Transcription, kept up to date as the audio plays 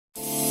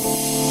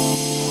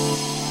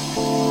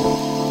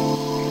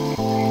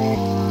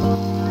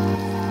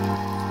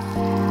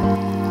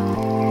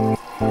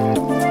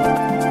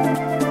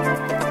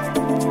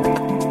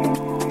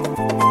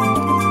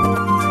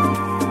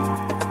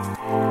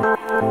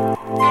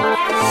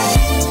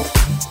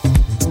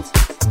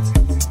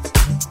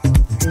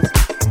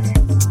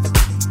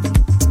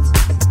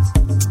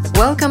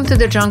to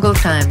The Jungle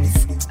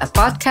Times, a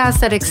podcast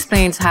that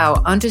explains how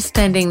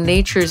understanding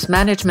nature's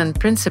management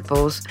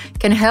principles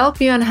can help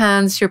you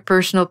enhance your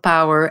personal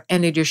power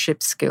and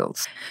leadership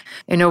skills.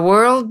 In a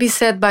world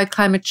beset by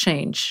climate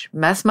change,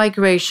 mass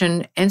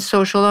migration, and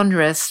social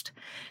unrest,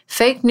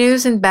 fake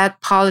news and bad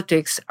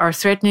politics are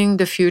threatening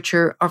the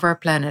future of our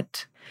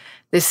planet.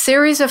 This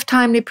series of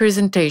timely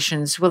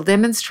presentations will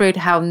demonstrate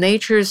how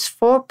nature's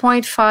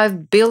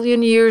 4.5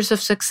 billion years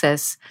of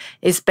success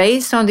is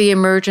based on the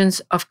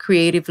emergence of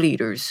creative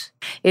leaders.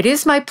 It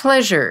is my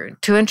pleasure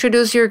to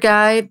introduce your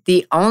guide,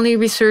 the only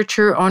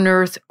researcher on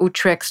Earth who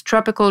treks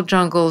tropical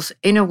jungles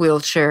in a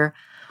wheelchair,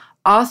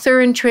 author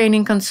and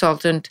training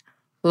consultant,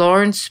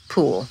 Lawrence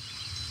Poole.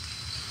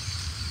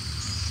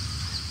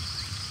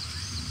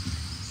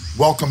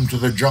 Welcome to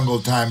the Jungle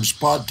Times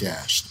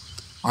podcast.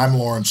 I'm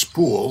Lawrence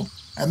Poole,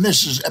 and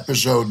this is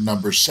episode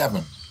number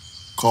 7,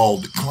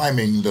 called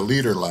Climbing the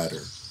Leader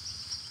Ladder.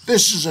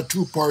 This is a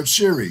 2-part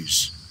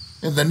series.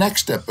 In the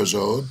next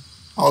episode,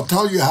 I'll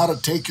tell you how to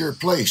take your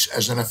place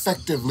as an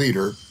effective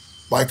leader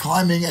by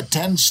climbing a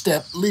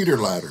 10-step leader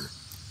ladder.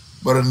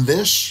 But in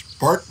this,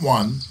 part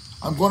 1,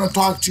 I'm going to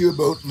talk to you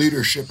about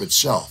leadership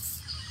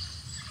itself.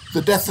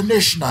 The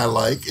definition I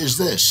like is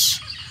this: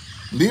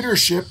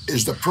 leadership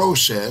is the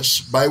process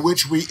by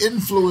which we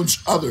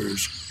influence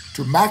others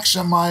to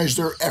maximize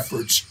their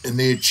efforts in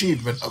the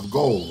achievement of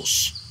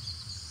goals.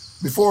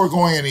 Before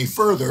going any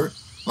further,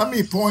 let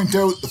me point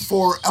out the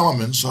 4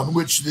 elements on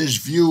which this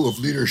view of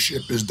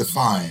leadership is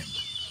defined.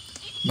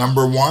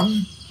 Number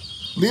 1,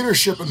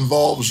 leadership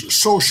involves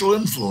social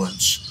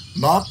influence,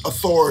 not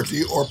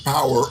authority or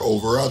power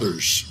over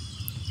others.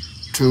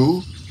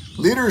 2,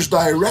 leaders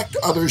direct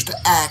others to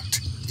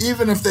act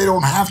even if they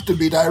don't have to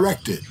be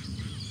directed.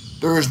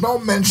 There is no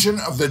mention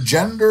of the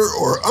gender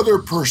or other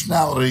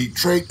personality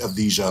trait of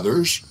these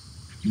others,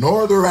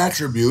 nor their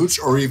attributes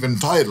or even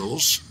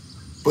titles,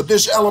 but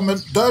this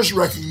element does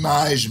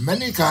recognize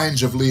many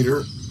kinds of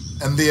leader,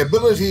 and the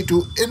ability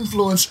to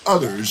influence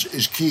others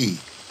is key.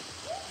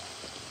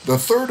 The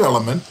third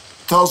element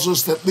tells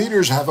us that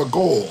leaders have a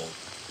goal.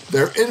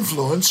 Their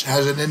influence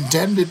has an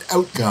intended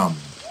outcome.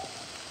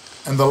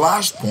 And the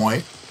last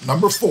point,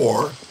 number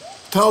 4,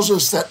 tells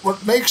us that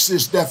what makes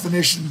this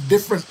definition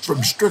different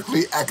from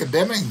strictly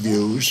academic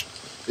views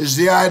is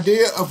the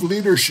idea of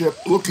leadership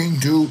looking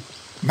to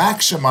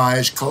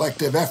maximize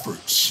collective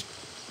efforts.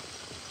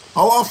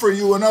 I'll offer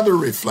you another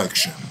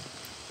reflection.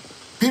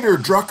 Peter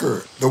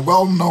Drucker, the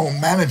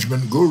well-known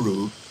management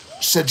guru,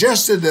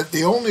 suggested that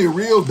the only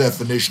real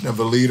definition of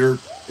a leader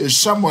is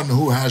someone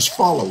who has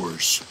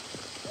followers.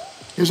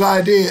 His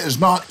idea is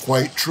not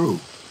quite true.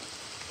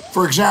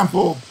 For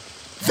example,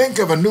 think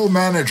of a new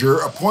manager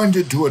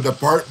appointed to a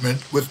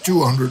department with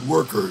 200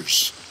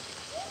 workers.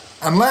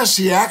 Unless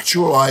he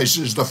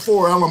actualizes the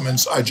 4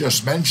 elements I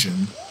just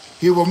mentioned,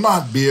 he will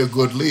not be a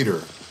good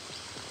leader.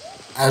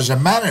 As a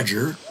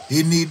manager,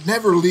 he need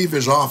never leave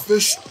his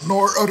office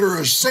nor utter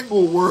a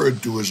single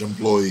word to his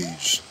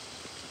employees.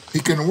 He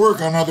can work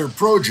on other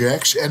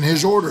projects and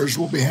his orders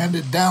will be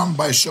handed down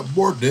by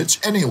subordinates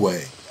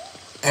anyway.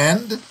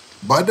 And,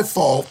 by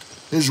default,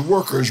 his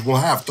workers will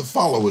have to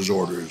follow his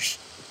orders.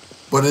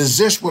 But is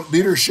this what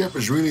leadership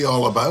is really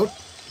all about?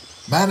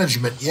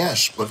 Management,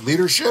 yes, but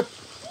leadership?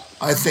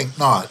 I think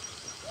not.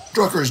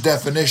 Drucker's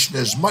definition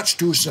is much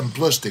too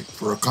simplistic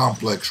for a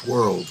complex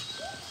world.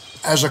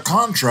 As a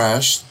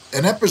contrast,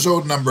 in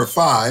episode number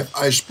 5,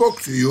 I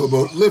spoke to you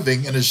about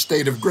living in a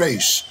state of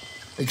grace,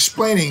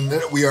 explaining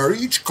that we are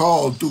each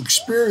called to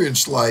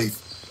experience life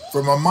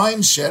from a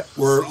mindset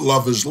where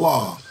love is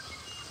law.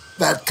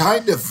 That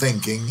kind of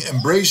thinking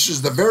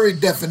embraces the very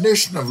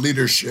definition of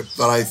leadership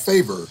that I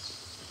favor.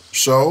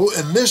 So,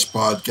 in this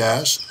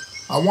podcast,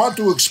 I want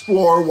to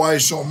explore why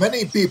so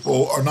many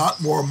people are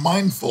not more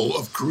mindful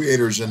of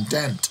Creator's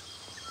intent.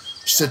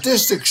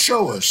 Statistics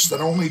show us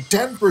that only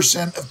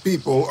 10% of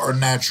people are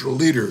natural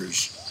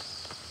leaders.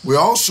 We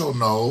also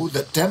know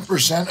that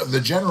 10% of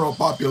the general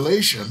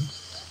population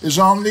is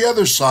on the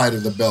other side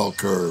of the bell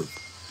curve.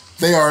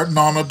 They are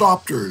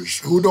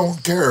non-adopters who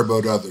don't care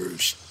about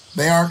others.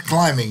 They aren't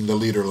climbing the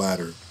leader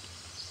ladder.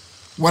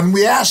 When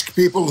we ask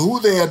people who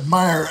they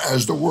admire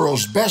as the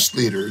world's best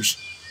leaders,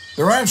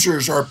 their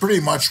answers are pretty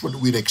much what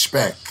we'd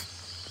expect.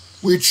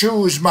 We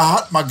choose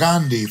Mahatma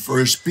Gandhi for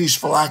his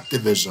peaceful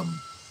activism,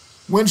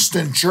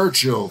 Winston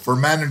Churchill for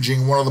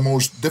managing one of the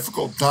most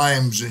difficult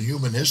times in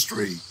human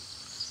history,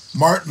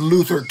 Martin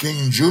Luther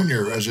King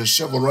Jr. as a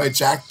civil rights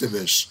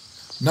activist,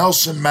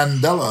 Nelson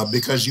Mandela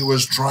because he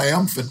was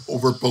triumphant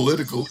over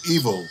political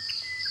evil,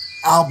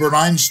 Albert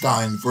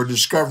Einstein for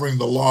discovering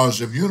the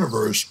laws of the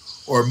universe,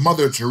 or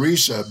Mother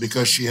Teresa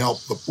because she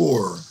helped the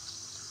poor.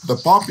 The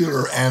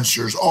popular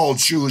answers all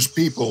choose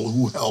people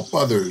who help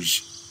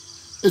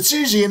others. It's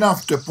easy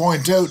enough to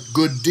point out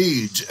good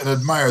deeds and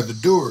admire the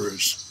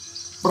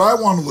doers, but I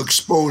want to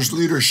expose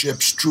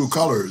leadership's true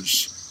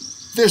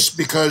colors. This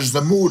because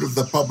the mood of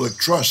the public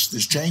trust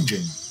is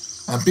changing,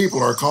 and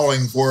people are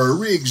calling for a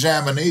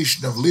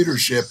re-examination of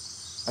leadership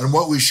and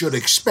what we should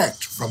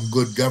expect from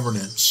good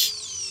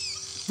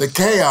governance. The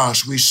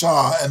chaos we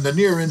saw and the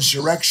near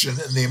insurrection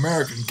in the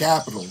American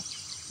Capitol,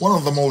 one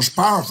of the most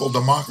powerful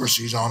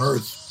democracies on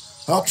earth,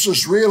 helps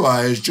us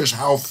realize just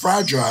how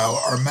fragile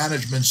our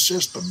management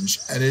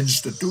systems and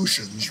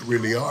institutions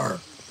really are.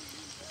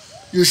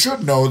 You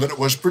should know that it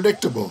was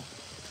predictable.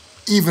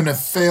 Even if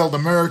failed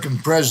American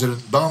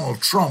President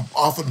Donald Trump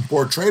often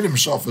portrayed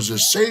himself as a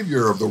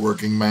savior of the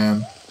working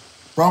man,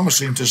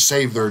 promising to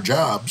save their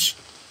jobs,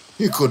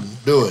 he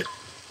couldn't do it.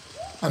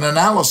 An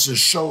analysis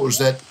shows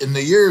that in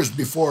the years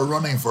before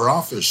running for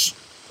office,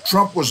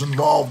 Trump was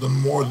involved in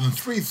more than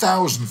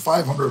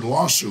 3,500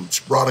 lawsuits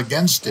brought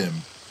against him,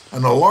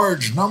 and a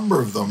large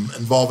number of them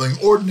involving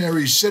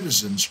ordinary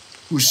citizens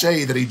who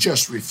say that he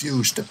just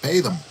refused to pay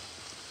them.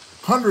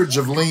 Hundreds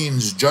of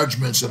liens,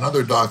 judgments, and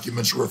other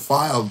documents were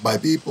filed by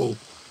people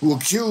who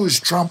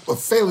accused Trump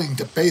of failing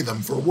to pay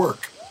them for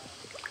work.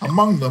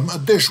 Among them, a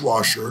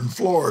dishwasher in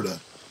Florida,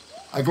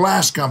 a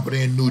glass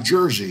company in New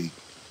Jersey,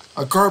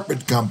 a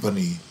carpet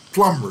company,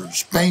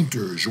 plumbers,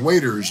 painters,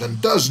 waiters,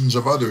 and dozens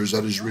of others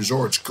at his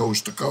resorts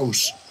coast to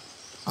coast.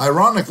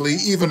 Ironically,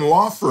 even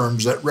law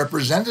firms that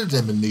represented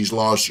him in these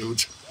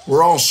lawsuits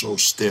were also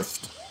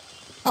stiffed.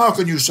 How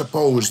can you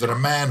suppose that a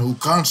man who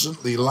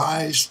constantly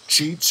lies,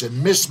 cheats,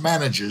 and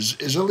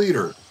mismanages is a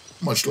leader,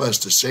 much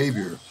less a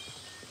savior?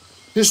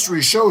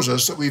 History shows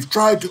us that we've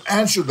tried to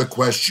answer the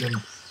question,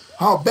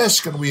 how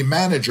best can we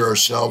manage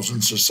ourselves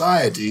in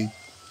society,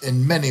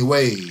 in many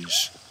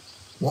ways.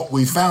 What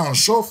we found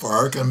so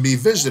far can be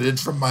visited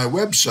from my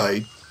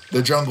website,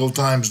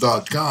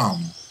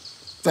 thejungletimes.com.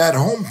 That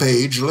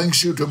homepage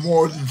links you to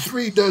more than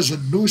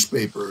 36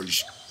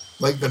 newspapers,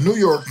 like the New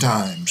York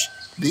Times,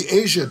 the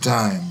Asia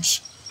Times,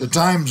 the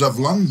Times of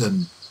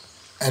London,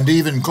 and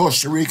even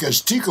Costa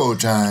Rica's Tico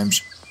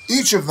Times,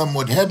 each of them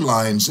with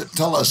headlines that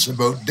tell us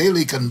about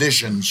daily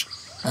conditions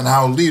and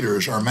how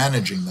leaders are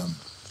managing them.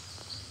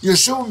 You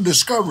soon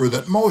discover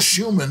that most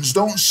humans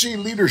don't see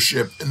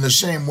leadership in the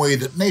same way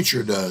that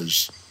nature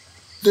does.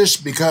 This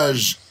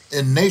because,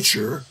 in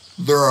nature,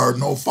 there are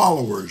no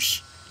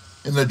followers.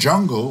 In the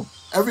jungle,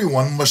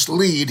 everyone must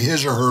lead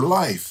his or her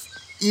life.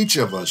 Each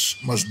of us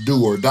must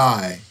do or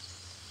die.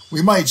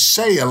 We might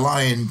say a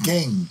lion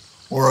king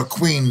or a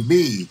queen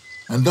bee,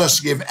 and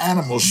thus give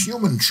animals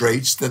human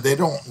traits that they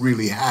don't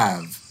really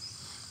have.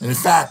 In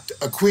fact,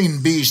 a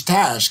queen bee's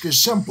task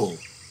is simple: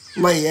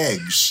 lay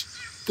eggs.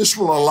 This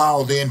will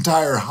allow the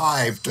entire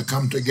hive to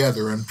come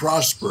together and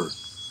prosper.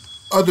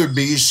 Other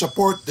bees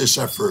support this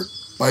effort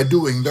by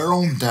doing their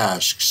own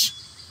tasks.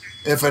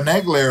 If an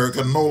egg layer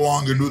can no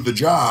longer do the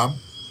job,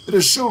 it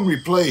is soon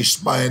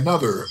replaced by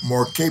another,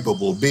 more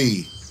capable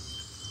bee.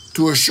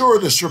 To assure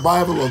the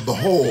survival of the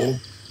whole,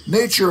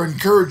 nature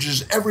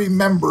encourages every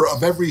member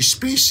of every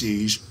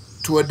species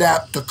to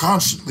adapt to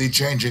constantly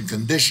changing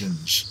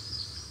conditions.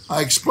 I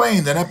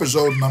explained in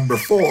episode number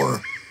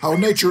 4 how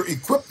nature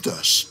equipped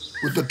us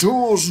with the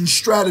tools and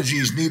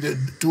strategies needed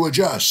to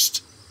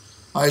adjust.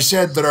 I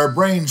said that our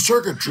brain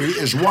circuitry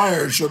is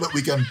wired so that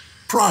we can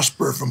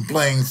prosper from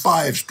playing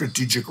 5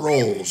 strategic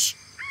roles.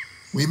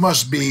 We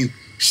must be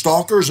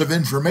stalkers of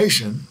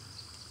information,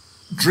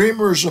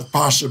 dreamers of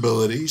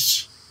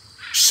possibilities,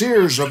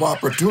 seers of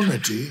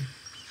opportunity,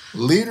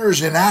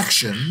 leaders in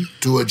action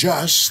to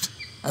adjust,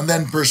 and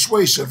then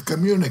persuasive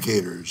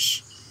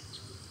communicators.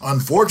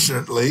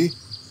 Unfortunately,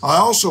 I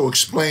also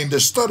explained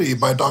a study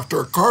by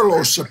Dr.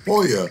 Carlos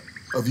Sepoya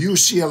of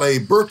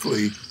UCLA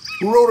Berkeley,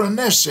 who wrote an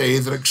essay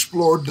that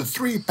explored the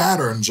 3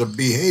 patterns of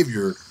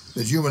behavior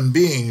that human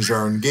beings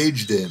are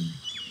engaged in.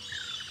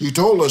 He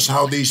told us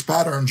how these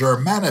patterns are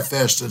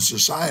manifest in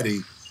society,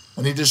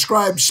 and he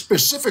described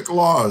specific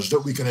laws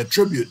that we can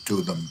attribute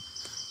to them.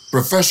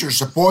 Professor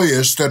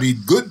Sepoya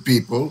studied good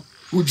people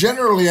who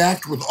generally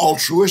act with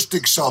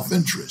altruistic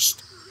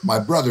self-interest, my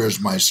brothers,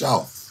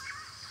 myself.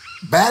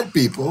 Bad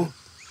people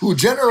who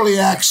generally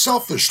act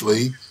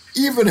selfishly,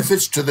 even if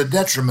it's to the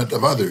detriment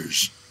of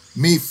others,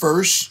 me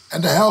first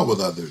and to hell with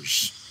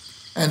others.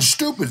 And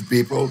stupid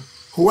people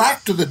who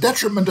act to the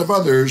detriment of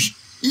others,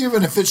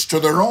 even if it's to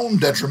their own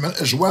detriment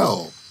as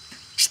well.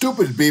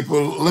 Stupid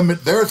people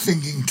limit their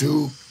thinking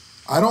to,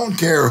 I don't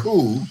care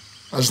who,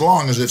 as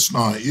long as it's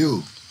not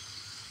you.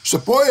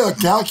 Sepoya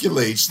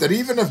calculates that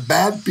even if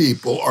bad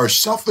people are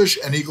selfish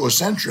and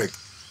egocentric,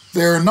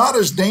 they are not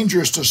as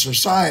dangerous to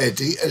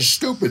society as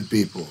stupid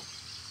people.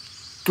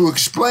 To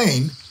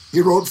explain,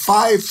 he wrote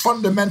 5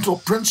 fundamental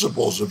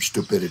principles of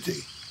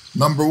stupidity.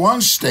 Number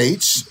 1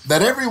 states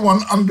that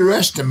everyone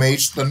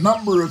underestimates the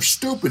number of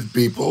stupid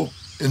people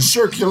in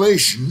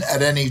circulation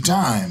at any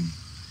time.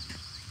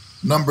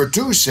 Number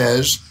 2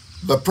 says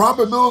the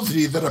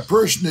probability that a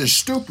person is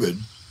stupid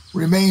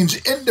remains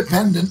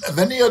independent of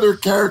any other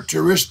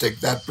characteristic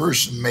that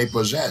person may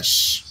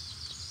possess.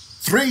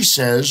 3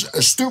 says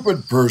a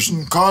stupid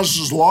person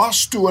causes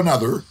loss to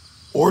another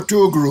or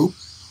to a group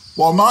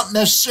while not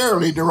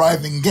necessarily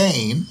deriving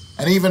gain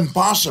and even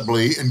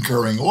possibly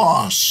incurring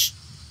loss.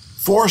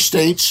 4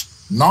 states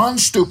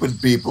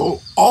non-stupid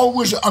people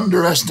always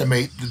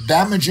underestimate the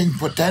damaging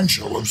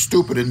potential of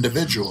stupid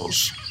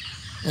individuals.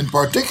 In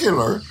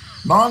particular,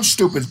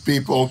 Non-stupid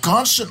people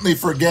constantly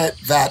forget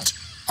that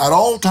at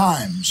all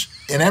times,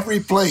 in every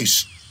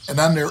place, and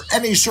under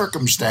any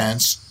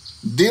circumstance,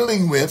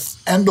 dealing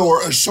with and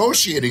or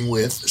associating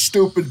with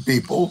stupid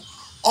people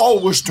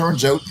always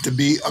turns out to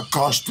be a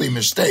costly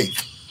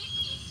mistake.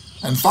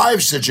 And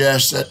 5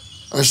 suggests that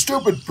a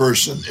stupid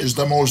person is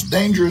the most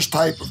dangerous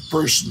type of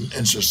person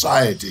in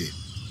society.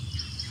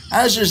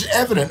 As is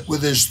evident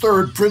with his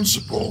third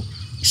principle,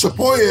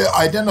 Sepoya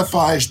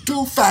identifies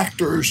 2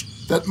 factors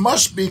that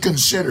must be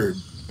considered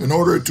in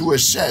order to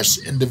assess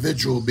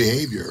individual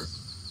behavior: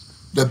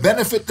 the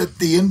benefit that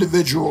the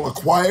individual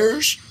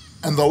acquires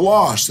and the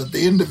loss that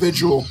the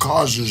individual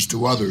causes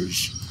to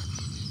others.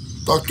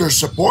 Dr.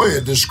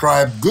 Sepoya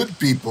described good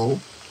people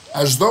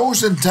as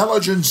those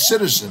intelligent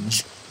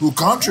citizens who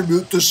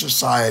contribute to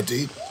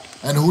society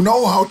and who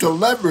know how to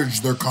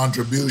leverage their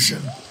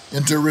contribution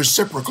into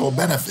reciprocal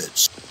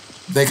benefits.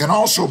 They can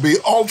also be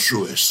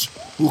altruists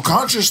who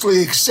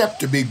consciously accept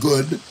to be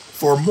good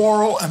for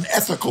moral and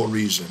ethical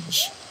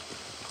reasons.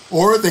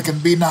 Or they can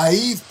be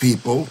naive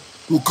people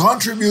who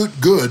contribute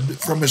good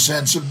from a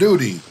sense of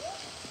duty.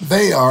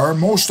 They are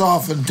most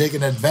often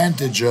taken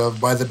advantage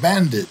of by the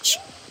bandits,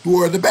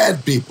 who are the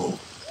bad people,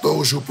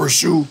 those who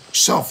pursue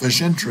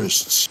selfish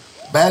interests.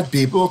 Bad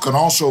people can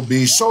also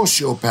be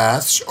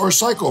sociopaths or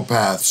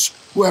psychopaths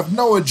who have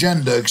no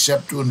agenda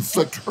except to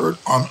inflict hurt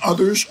on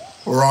others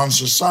or on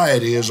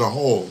society as a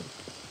whole.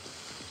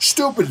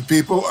 Stupid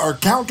people are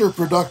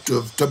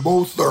counterproductive to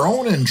both their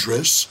own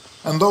interests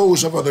and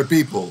those of other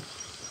people.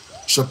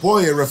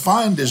 Sepoya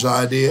refined his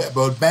idea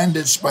about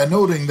bandits by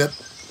noting that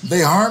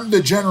they harm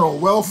the general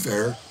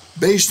welfare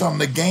based on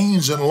the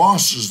gains and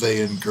losses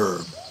they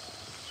incur.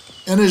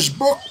 In his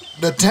book,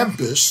 The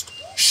Tempest,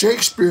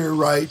 Shakespeare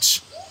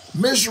writes,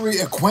 "Misery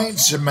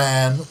acquaints a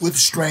man with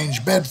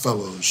strange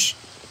bedfellows."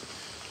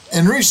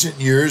 In recent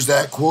years,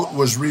 that quote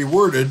was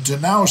reworded to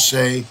now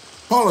say,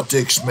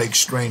 "Politics makes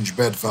strange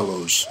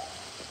bedfellows."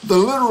 The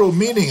literal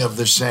meaning of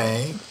the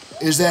saying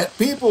is that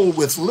people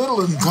with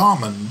little in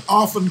common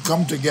often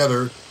come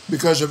together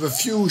because of a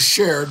few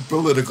shared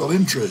political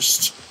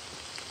interests.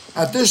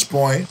 At this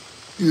point,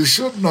 you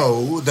should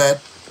know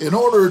that in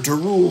order to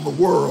rule the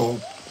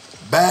world,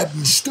 bad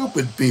and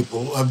stupid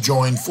people have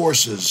joined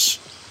forces.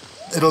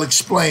 It'll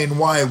explain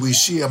why we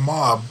see a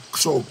mob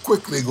so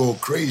quickly go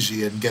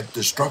crazy and get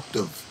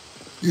destructive.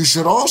 You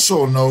should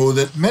also know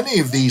that many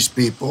of these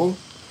people,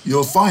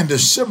 you'll find a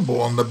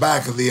symbol on the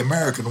back of the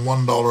American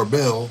 $1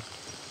 bill,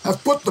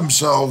 have put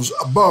themselves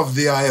above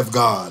the eye of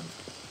God.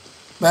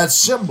 That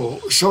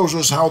symbol shows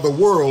us how the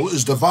world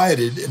is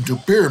divided into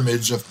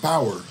pyramids of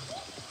power.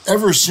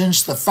 Ever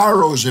since the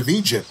pharaohs of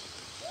Egypt,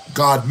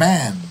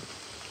 God-man,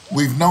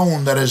 we've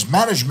known that as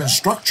management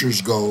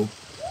structures go,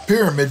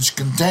 pyramids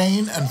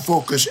contain and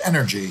focus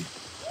energy.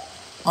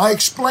 I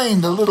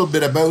explained a little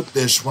bit about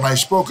this when I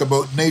spoke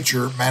about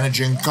nature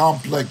managing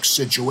complex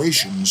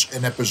situations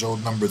in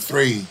episode number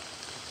 3.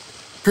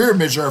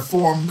 Pyramids are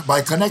formed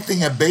by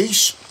connecting a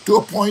base to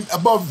a point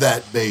above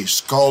that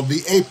base, called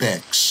the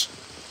apex.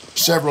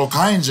 Several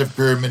kinds of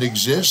pyramid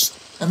exist,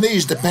 and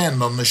these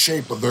depend on the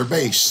shape of their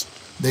base.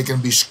 They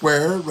can be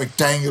square,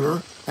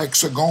 rectangular,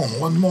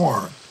 hexagonal, and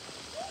more.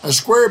 A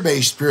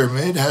square-based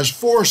pyramid has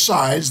 4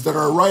 sides that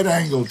are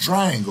right-angled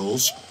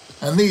triangles,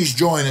 and these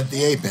join at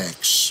the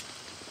apex.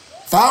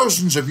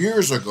 Thousands of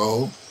years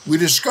ago, we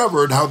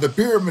discovered how the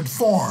pyramid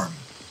formed.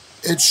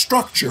 Its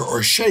structure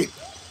or shape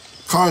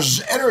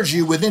causes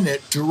energy within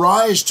it to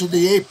rise to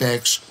the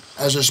apex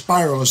as a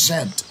spiral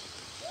ascent.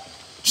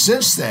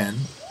 Since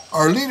then,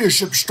 our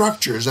leadership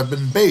structures have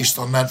been based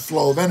on that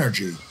flow of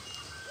energy.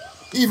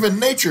 Even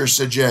nature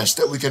suggests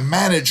that we can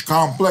manage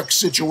complex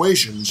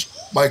situations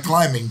by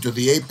climbing to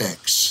the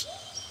apex.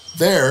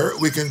 There,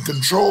 we can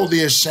control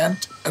the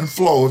ascent and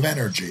flow of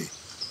energy.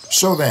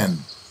 So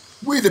then,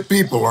 we the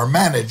people are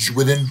managed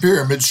within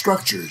pyramid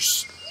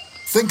structures.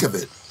 Think of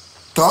it.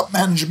 Top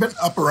management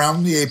up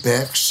around the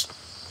apex,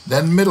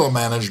 then middle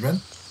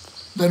management,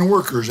 then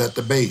workers at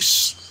the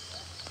base.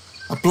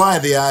 Apply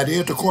the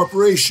idea to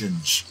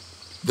corporations.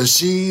 The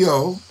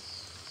CEO,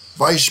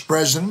 vice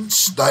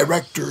presidents,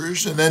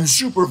 directors, and then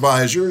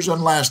supervisors,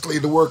 and lastly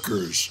the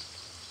workers.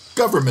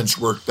 Governments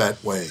work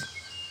that way.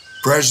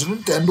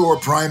 President and or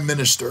prime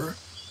minister,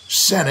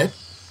 Senate,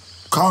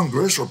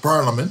 Congress or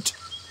Parliament,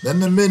 then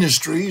the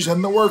ministries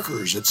and the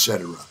workers,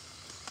 etc.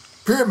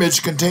 Pyramids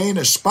contain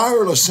a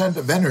spiral ascent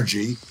of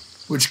energy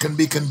which can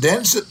be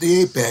condensed at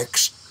the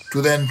apex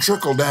to then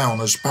trickle down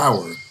as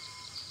power.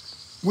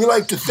 We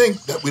like to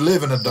think that we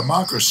live in a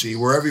democracy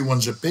where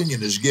everyone's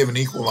opinion is given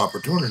equal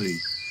opportunity,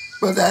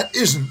 but that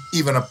isn't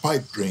even a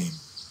pipe dream.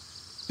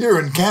 Here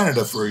in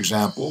Canada, for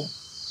example,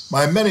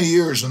 my many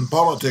years in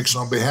politics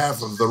on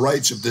behalf of the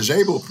rights of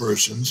disabled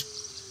persons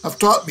have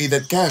taught me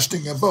that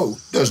casting a vote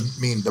doesn't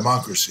mean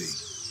democracy.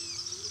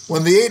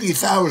 When the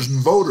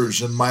 80,000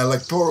 voters in my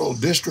electoral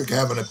district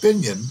have an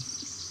opinion,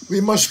 we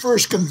must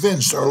first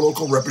convince our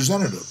local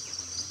representative,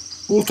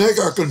 who'll take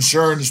our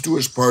concerns to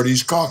his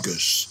party's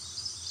caucus.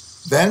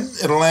 Then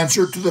it'll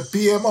answer to the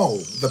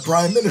PMO, the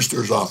Prime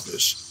Minister's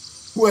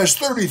office, who has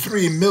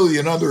 33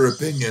 million other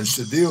opinions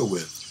to deal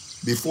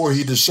with before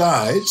he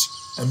decides,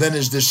 and then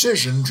his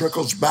decision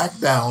trickles back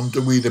down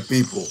to we the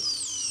people.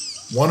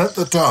 One at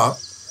the top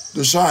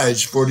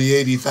decides for the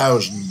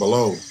 80,000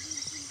 below.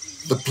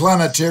 The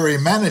planetary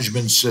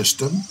management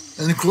system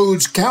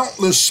includes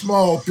countless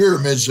small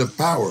pyramids of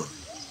power,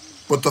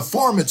 but the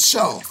form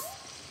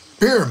itself,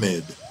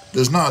 pyramid,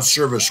 does not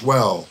serve us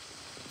well.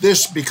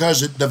 This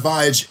because it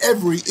divides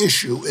every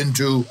issue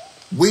into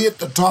we at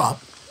the top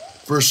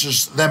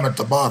versus them at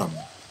the bottom,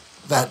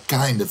 that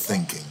kind of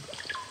thinking.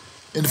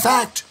 In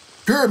fact,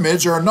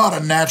 pyramids are not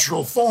a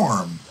natural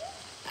form.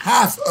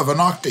 Half of an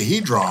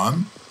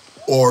octahedron,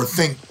 or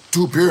think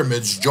two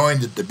pyramids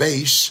joined at the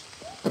base,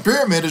 a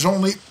pyramid is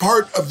only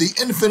part of the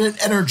infinite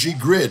energy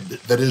grid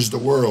that is the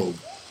world.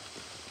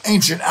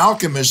 Ancient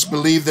alchemists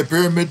believed the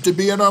pyramid to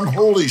be an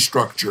unholy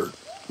structure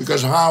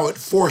because of how it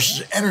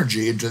forces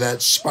energy into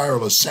that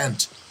spiral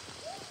ascent.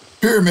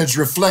 Pyramids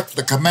reflect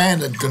the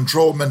command and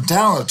control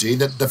mentality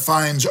that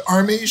defines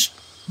armies,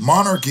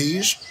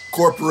 monarchies,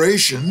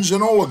 corporations,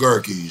 and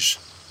oligarchies.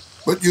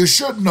 But you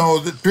should know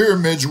that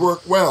pyramids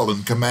work well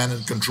in command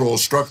and control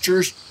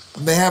structures,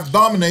 and they have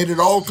dominated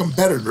all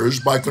competitors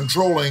by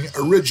controlling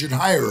a rigid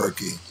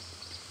hierarchy.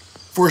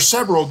 For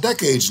several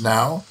decades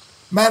now,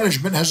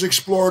 management has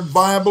explored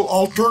viable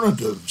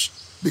alternatives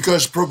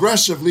because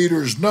progressive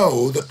leaders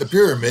know that the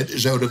pyramid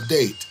is out of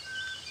date.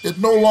 It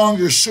no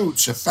longer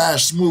suits a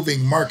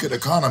fast-moving market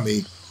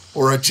economy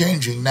or a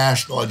changing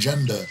national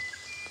agenda,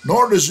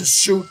 nor does it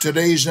suit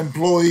today's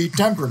employee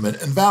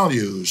temperament and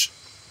values.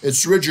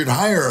 Its rigid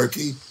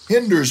hierarchy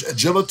hinders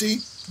agility,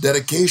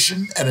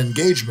 dedication, and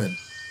engagement.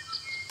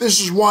 This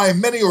is why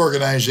many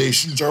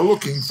organizations are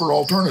looking for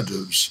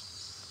alternatives.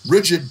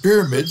 Rigid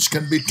pyramids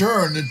can be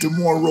turned into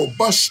more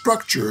robust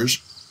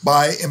structures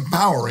by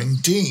empowering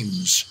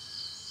teams.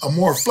 A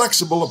more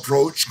flexible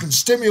approach can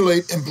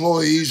stimulate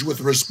employees with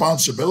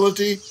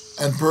responsibility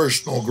and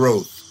personal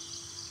growth.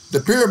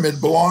 The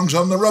pyramid belongs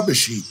on the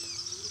rubbish heap.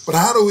 But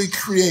how do we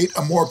create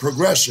a more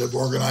progressive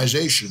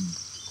organization?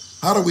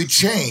 How do we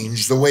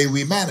change the way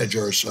we manage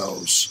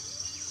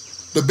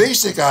ourselves? The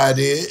basic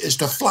idea is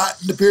to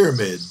flatten the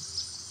pyramid.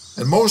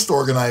 In most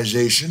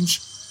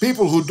organizations,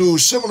 people who do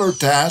similar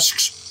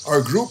tasks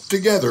are grouped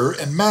together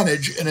and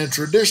manage in a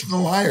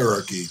traditional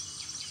hierarchy.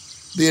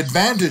 The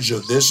advantage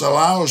of this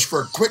allows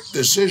for quick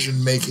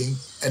decision-making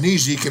and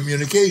easy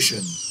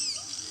communication.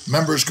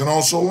 Members can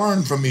also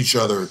learn from each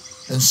other,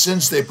 and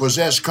since they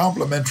possess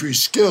complementary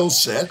skill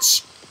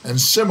sets and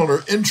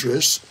similar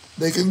interests,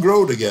 they can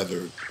grow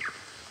together.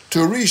 To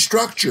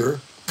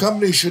restructure,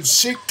 companies should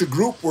seek to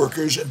group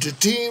workers into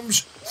teams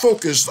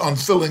focused on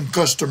filling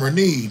customer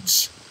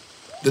needs.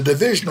 The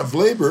division of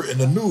labor in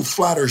the new,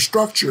 flatter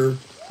structure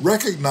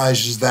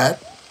recognizes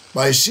that,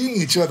 by seeing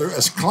each other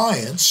as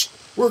clients,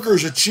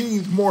 workers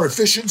achieve more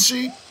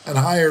efficiency and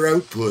higher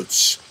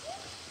outputs.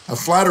 A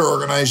flatter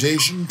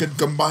organization can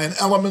combine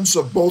elements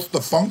of both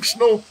the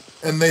functional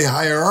and the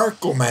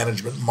hierarchical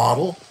management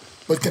model,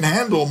 but can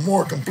handle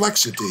more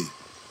complexity.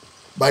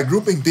 By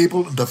grouping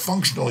people into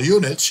functional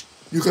units,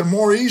 you can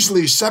more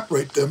easily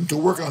separate them to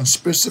work on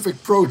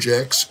specific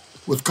projects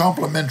with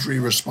complementary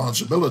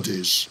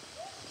responsibilities.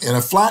 In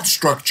a flat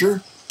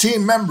structure,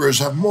 team members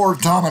have more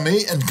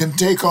autonomy and can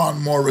take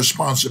on more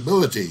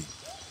responsibility.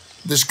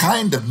 This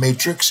kind of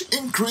matrix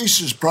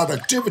increases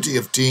productivity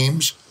of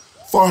teams,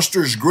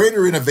 fosters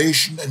greater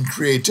innovation and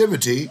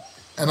creativity,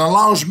 and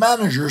allows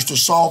managers to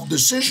solve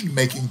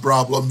decision-making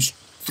problems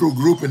through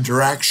group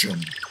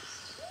interaction.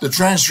 The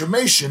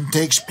transformation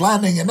takes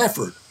planning and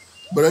effort,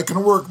 but it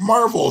can work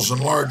marvels in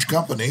large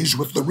companies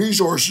with the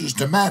resources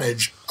to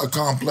manage a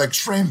complex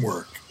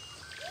framework.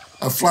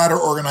 A flatter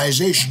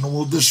organization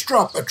will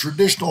disrupt a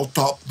traditional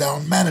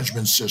top-down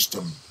management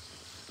system.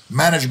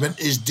 Management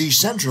is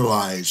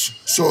decentralized,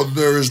 so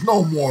there is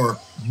no more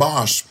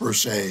boss per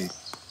se.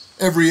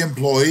 Every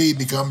employee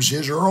becomes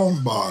his or her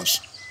own boss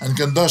and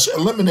can thus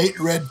eliminate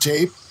red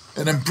tape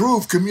and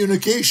improve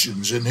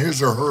communications in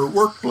his or her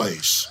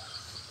workplace.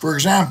 For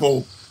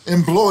example,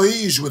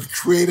 employees with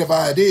creative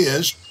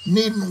ideas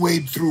needn't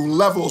wade through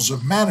levels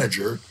of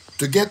manager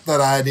to get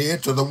that idea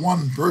to the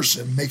one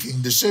person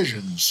making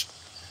decisions.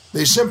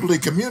 They simply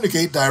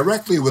communicate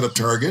directly with a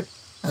target,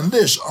 and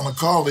this on a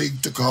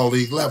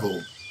colleague-to-colleague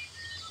level.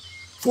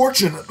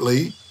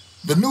 Fortunately,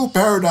 the new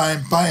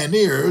paradigm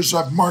pioneers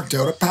have marked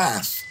out a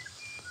path.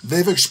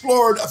 They've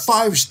explored a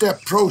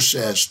 5-step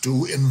process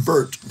to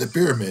invert the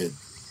pyramid.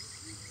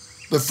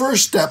 The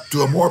first step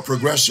to a more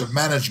progressive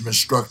management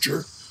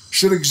structure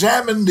should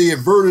examine the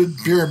inverted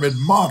pyramid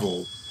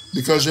model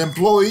because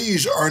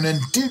employees are an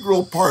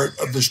integral part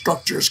of the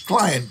structure's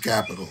client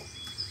capital.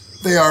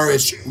 They are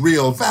its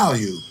real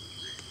value.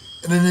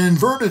 In an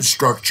inverted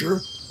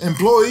structure,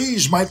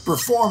 employees might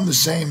perform the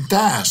same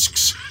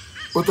tasks,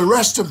 but the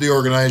rest of the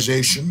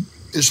organization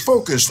is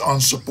focused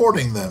on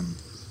supporting them.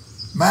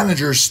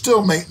 Managers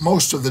still make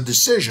most of the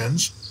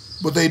decisions,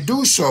 but they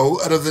do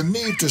so out of the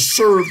need to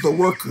serve the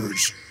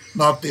workers,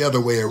 not the other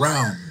way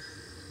around.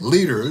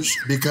 Leaders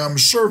become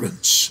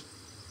servants.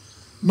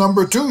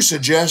 Number 2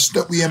 suggests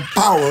that we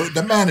empower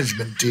the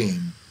management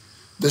team.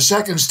 The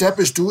second step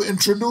is to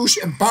introduce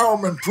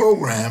empowerment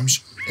programs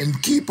in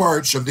key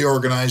parts of the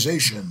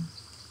organization.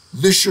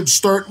 This should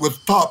start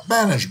with top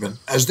management,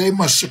 as they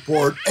must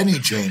support any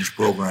change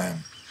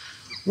program.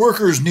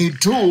 Workers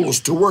need tools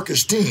to work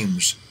as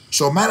teams,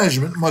 so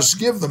management must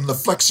give them the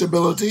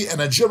flexibility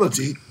and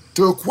agility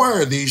to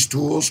acquire these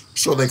tools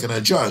so they can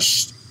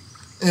adjust.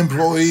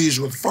 Employees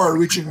with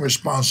far-reaching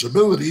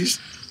responsibilities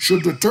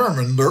should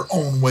determine their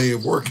own way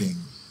of working.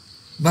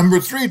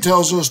 Number 3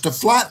 tells us to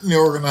flatten the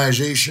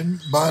organization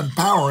by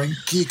empowering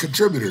key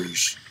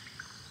contributors.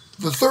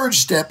 The third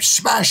step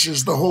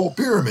smashes the whole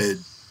pyramid,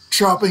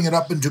 chopping it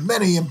up into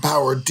many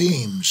empowered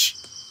teams.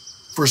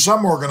 For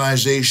some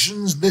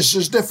organizations, this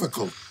is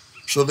difficult,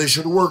 so they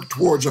should work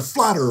towards a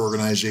flatter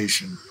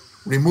organization,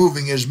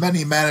 removing as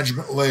many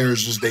management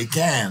layers as they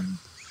can.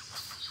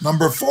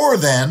 Number 4,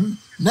 then,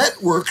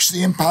 networks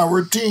the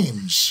empowered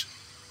teams.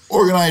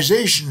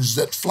 Organizations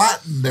that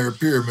flatten their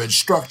pyramid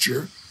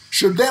structure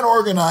should then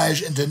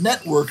organize into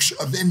networks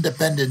of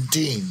independent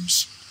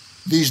teams.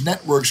 These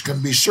networks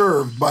can be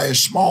served by a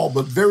small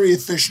but very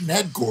efficient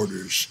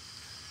headquarters.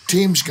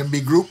 Teams can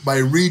be grouped by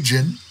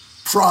region,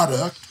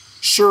 product,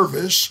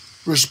 service,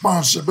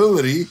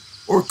 responsibility,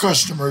 or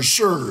customers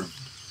served.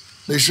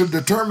 They should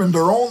determine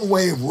their own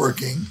way of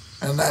working,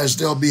 and as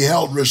they'll be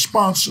held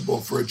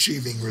responsible for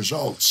achieving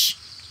results.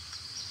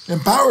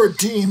 Empowered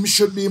teams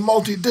should be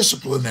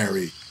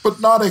multidisciplinary, but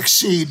not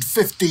exceed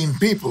 15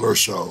 people or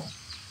so.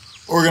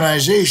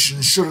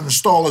 Organizations should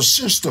install a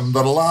system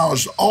that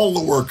allows all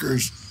the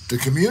workers to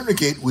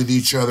communicate with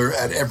each other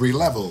at every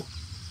level.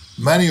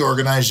 Many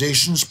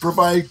organizations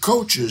provide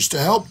coaches to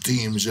help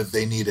teams if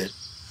they need it.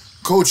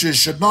 Coaches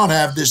should not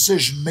have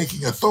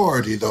decision-making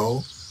authority,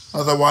 though,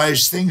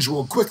 otherwise things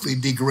will quickly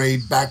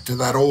degrade back to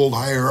that old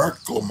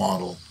hierarchical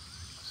model.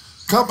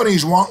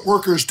 Companies want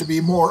workers to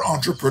be more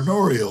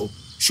entrepreneurial,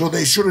 so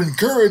they should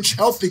encourage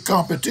healthy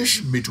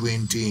competition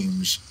between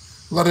teams,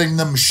 letting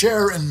them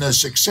share in the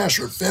success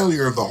or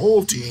failure of the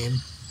whole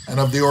team and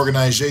of the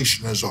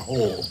organization as a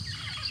whole.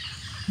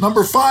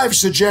 Number 5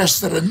 suggests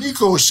that an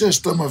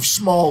ecosystem of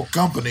small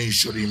companies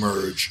should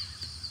emerge.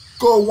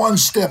 Go one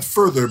step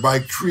further by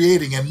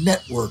creating a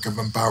network of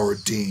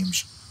empowered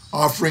teams,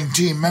 offering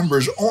team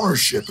members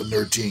ownership in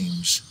their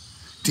teams.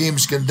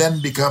 Teams can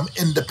then become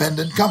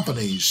independent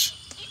companies.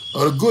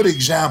 A good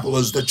example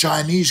is the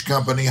Chinese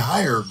company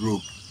Haier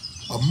Group,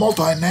 a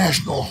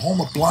multinational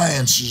home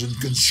appliances and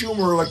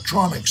consumer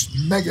electronics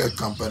mega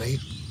company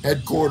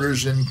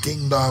headquarters in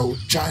Qingdao,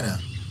 China.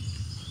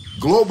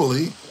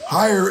 Globally,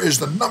 Haier is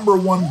the number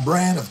 1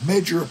 brand of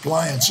major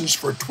appliances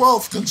for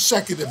 12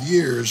 consecutive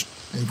years,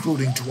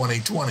 including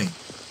 2020.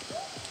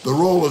 The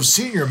role of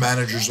senior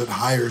managers at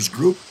Haier's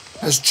group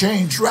has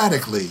changed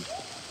radically.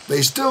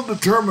 They still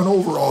determine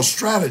overall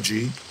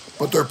strategy,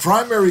 but their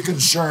primary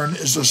concern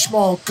is the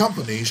small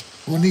companies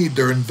who need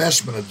their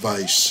investment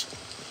advice.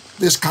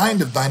 This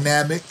kind of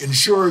dynamic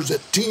ensures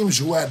that teams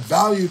who add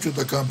value to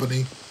the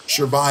company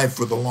survive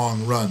for the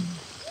long run.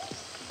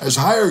 As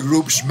Haier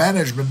Group's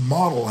management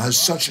model has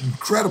such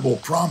incredible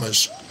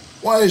promise,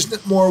 why isn't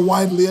it more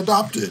widely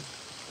adopted?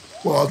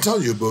 Well, I'll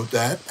tell you about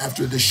that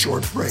after this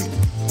short break.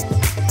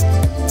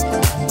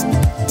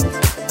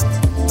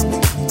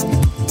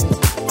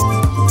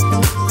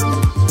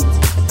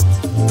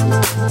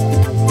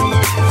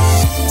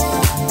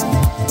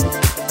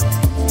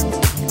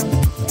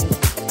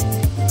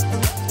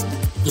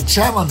 The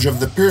challenge of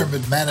the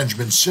pyramid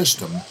management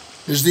system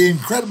is the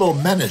incredible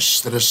menace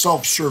that a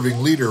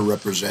self-serving leader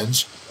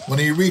represents when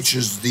he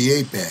reaches the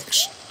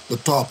apex, the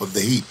top of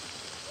the heap.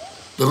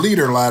 The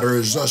leader ladder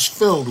is thus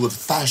filled with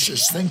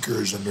fascist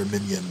thinkers and their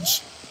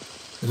minions.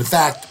 In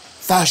fact,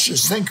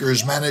 fascist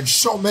thinkers manage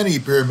so many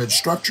pyramid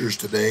structures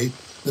today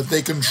that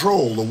they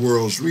control the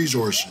world's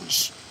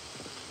resources.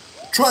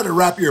 Try to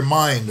wrap your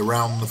mind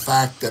around the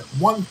fact that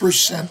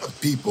 1% of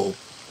people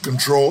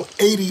control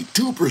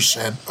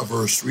 82% of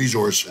Earth's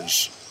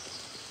resources.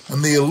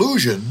 And the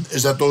illusion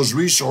is that those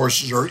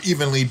resources are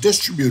evenly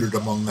distributed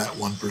among that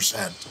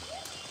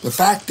 1%. The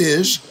fact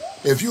is,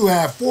 if you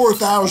have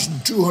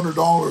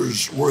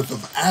 $4,200 worth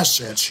of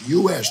assets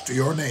U.S. to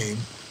your name,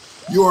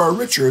 you are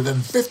richer than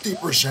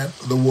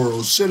 50% of the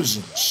world's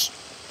citizens.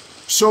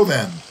 So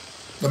then,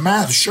 the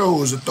math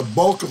shows that the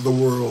bulk of the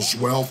world's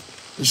wealth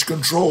is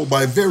controlled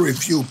by very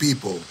few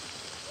people.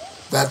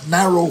 That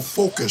narrow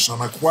focus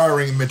on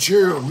acquiring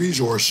material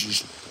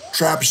resources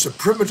traps the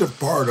primitive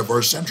part of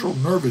our central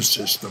nervous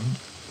system,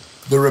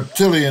 the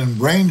reptilian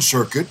brain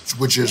circuit,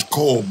 which is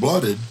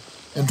cold-blooded,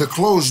 into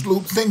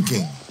closed-loop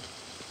thinking.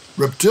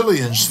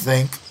 Reptilians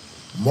think,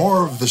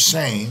 more of the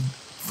same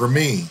for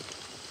me.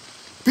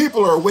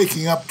 People are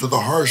waking up to the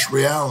harsh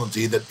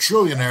reality that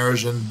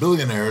trillionaires and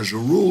billionaires who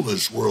rule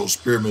this world's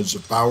pyramids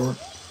of power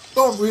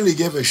don't really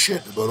give a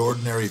shit about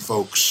ordinary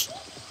folks.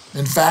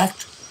 In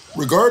fact,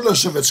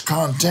 regardless of its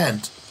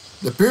content,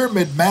 the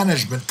pyramid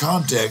management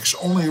context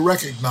only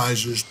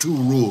recognizes 2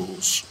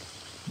 rules.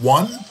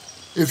 1,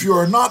 if you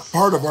are not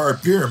part of our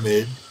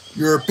pyramid,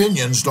 your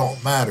opinions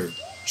don't matter,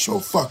 so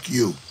fuck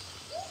you.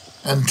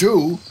 And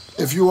two,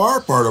 if you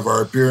are part of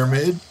our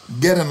pyramid,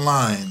 get in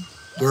line.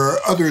 There are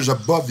others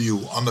above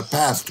you on the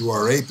path to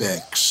our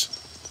apex.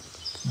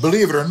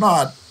 Believe it or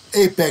not,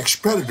 apex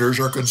predators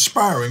are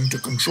conspiring to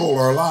control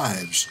our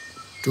lives,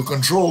 to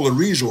control the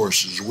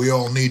resources we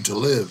all need to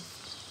live.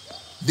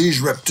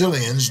 These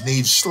reptilians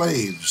need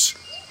slaves.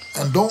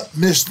 And don't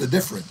miss the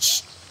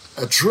difference.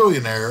 A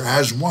trillionaire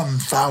has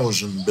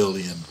 1,000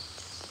 billion.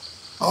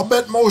 I'll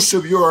bet most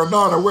of you are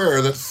not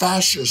aware that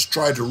fascists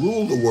try to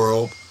rule the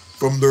world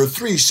from their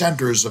three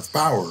centers of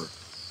power: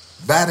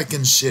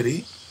 Vatican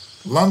City,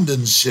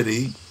 London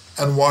City,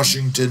 and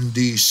Washington,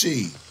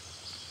 D.C.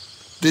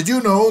 Did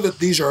you know that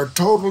these are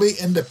totally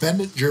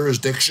independent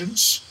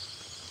jurisdictions?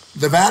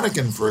 The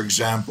Vatican, for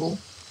example,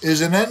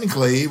 is an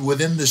enclave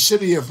within the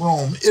city of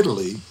Rome,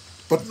 Italy,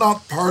 but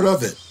not part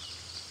of it.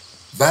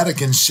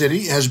 Vatican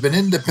City has been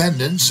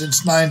independent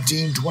since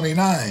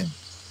 1929.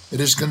 It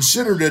is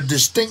considered a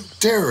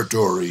distinct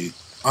territory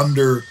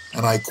under,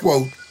 and I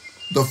quote,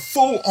 the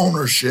full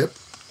ownership,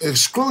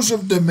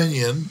 exclusive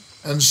dominion,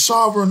 and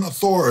sovereign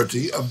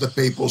authority of the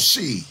Papal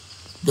See.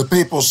 The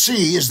Papal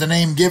See is the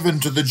name given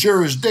to the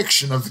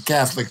jurisdiction of the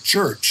Catholic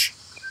Church.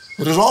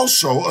 It is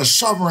also a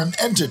sovereign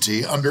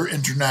entity under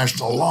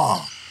international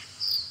law.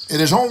 It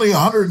is only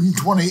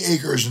 120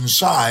 acres in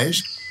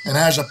size and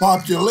has a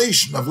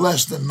population of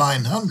less than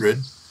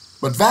 900,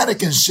 but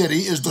Vatican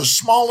City is the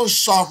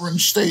smallest sovereign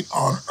state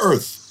on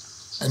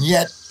Earth, and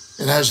yet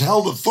it has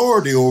held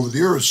authority over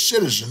the Earth's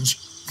citizens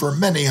for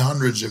many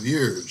hundreds of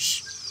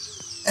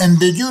years. And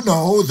did you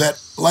know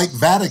that, like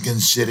Vatican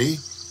City,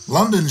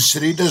 London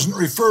City doesn't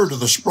refer to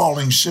the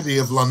sprawling city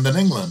of London,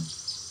 England?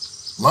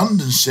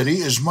 London City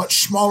is a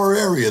much smaller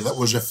area that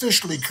was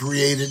officially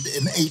created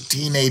in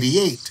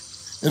 1888.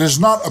 It is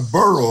not a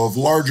borough of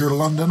larger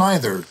London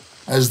either,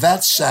 as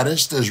that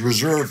status is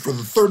reserved for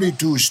the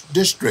 32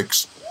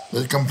 districts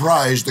that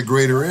comprise the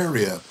greater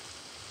area.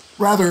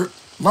 Rather,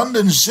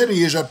 London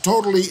City is a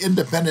totally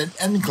independent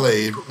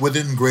enclave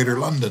within Greater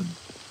London.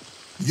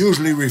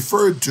 Usually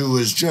referred to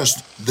as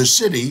just the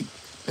city,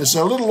 it's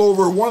a little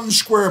over 1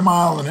 square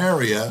mile in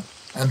area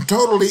and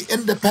totally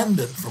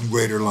independent from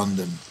Greater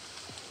London.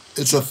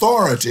 Its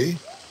authority,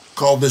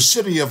 called the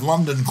City of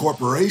London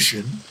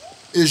Corporation,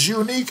 is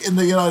unique in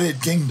the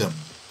United Kingdom.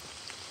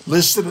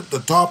 Listed at the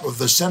top of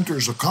the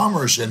Centres of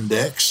Commerce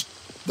Index,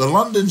 the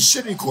London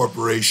City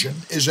Corporation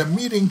is a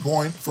meeting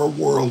point for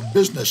world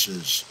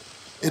businesses.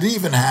 It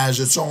even has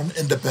its own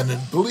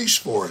independent police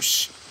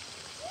force.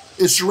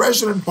 Its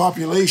resident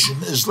population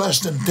is less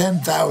than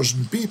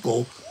 10,000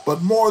 people,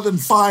 but more than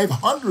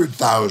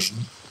 500,000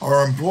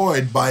 are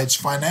employed by its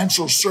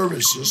financial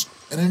services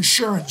and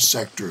insurance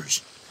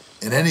sectors.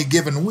 In any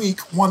given week,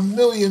 1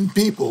 million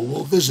people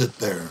will visit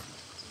there.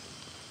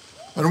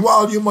 And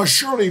while you must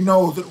surely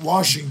know that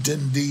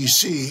Washington,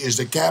 D.C. is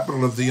the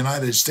capital of the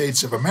United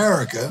States of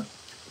America,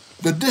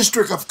 the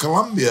District of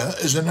Columbia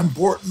is an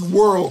important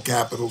world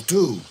capital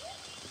too.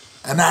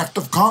 An act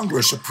of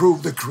Congress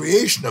approved the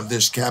creation of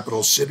this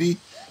capital city,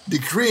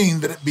 decreeing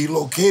that it be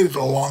located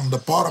along the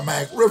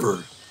Potomac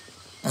River.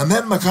 And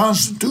then the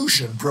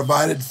Constitution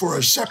provided for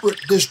a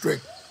separate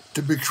district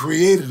to be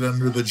created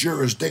under the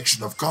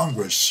jurisdiction of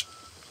Congress.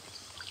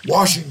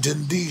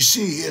 Washington,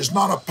 D.C. is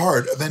not a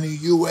part of any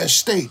U.S.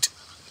 state.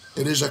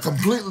 It is a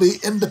completely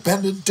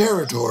independent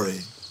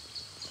territory.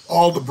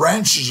 All the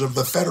branches of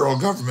the federal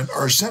government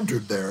are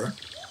centered there,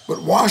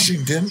 but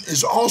Washington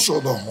is also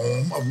the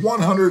home of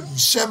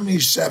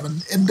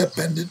 177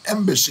 independent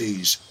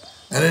embassies,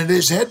 and it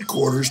is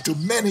headquarters to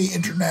many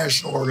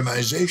international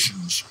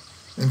organizations,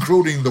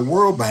 including the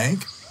World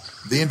Bank,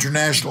 the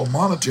International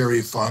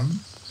Monetary Fund,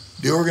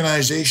 the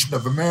Organization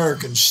of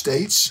American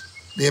States,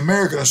 the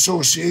American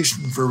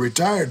Association for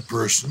Retired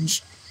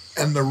Persons,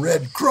 and the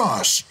Red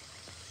Cross,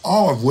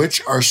 all of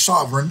which are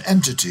sovereign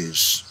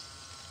entities.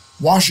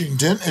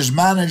 Washington is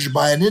managed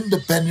by an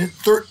independent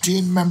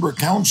 13-member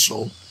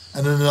council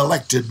and an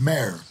elected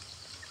mayor.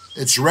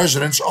 Its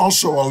residents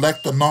also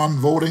elect a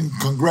non-voting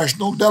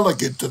congressional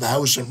delegate to the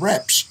House of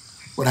Reps,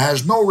 but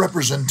has no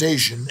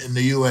representation in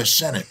the U.S.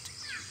 Senate.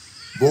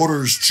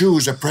 Voters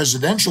choose a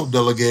presidential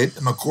delegate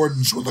in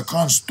accordance with a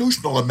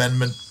constitutional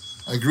amendment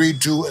agreed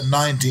to in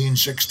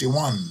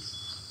 1961,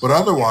 but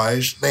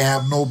otherwise they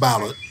have no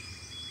ballot.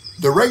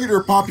 The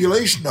regular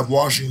population of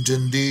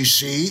Washington,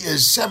 D.C.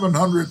 is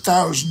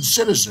 700,000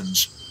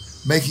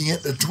 citizens, making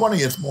it the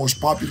 20th most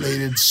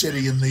populated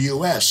city in the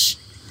U.S.,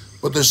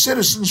 but the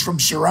citizens from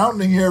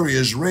surrounding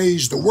areas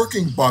raise the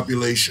working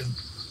population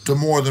to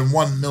more than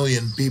 1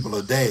 million people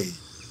a day.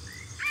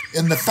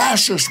 In the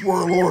fascist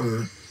world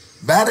order,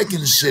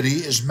 Vatican City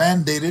is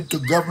mandated to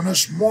govern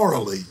us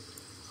morally.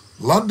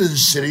 London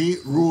City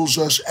rules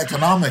us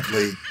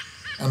economically,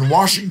 and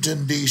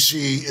Washington,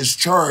 D.C. is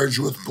charged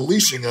with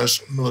policing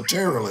us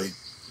militarily.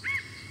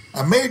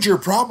 A major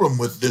problem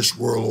with this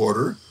world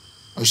order,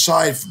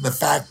 aside from the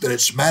fact that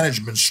its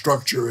management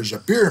structure is a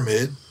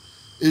pyramid,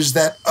 is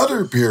that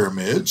other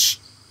pyramids,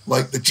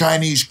 like the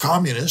Chinese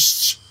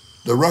communists,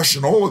 the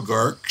Russian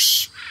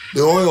oligarchs,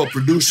 the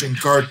oil-producing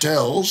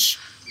cartels,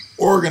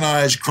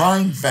 organized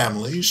crime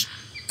families,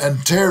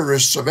 and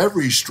terrorists of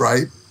every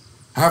stripe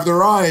have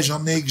their eyes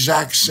on the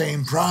exact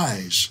same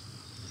prize,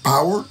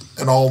 power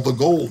and all the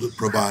gold it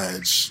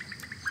provides.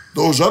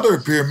 Those other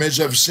pyramids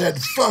have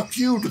said fuck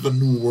you to the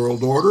New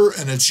World Order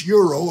and its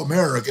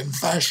Euro-American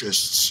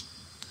fascists.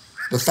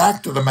 The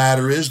fact of the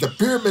matter is the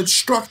pyramid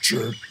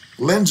structure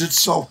lends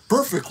itself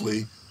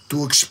perfectly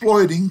to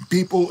exploiting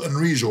people and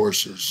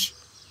resources.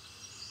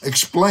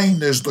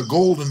 Explained as the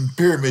Golden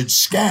Pyramid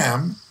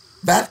Scam,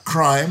 that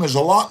crime is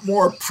a lot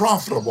more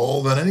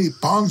profitable than any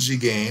Ponzi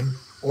game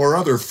or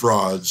other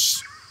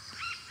frauds.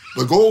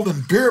 The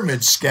Golden Pyramid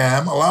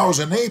Scam allows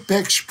an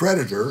apex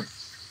predator,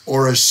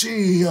 or a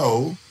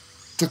CEO,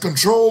 to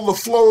control the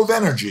flow of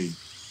energy,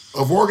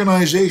 of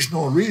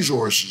organizational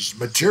resources,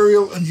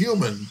 material and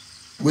human,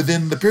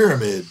 within the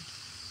pyramid.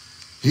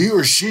 He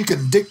or she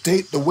can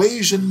dictate the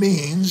ways and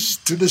means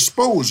to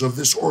dispose of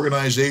this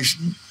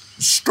organization's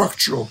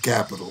structural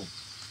capital.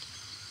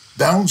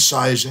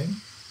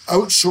 Downsizing,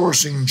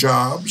 outsourcing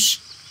jobs,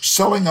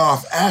 selling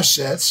off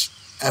assets,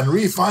 and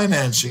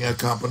refinancing a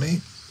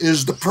company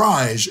is the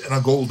prize in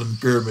a Golden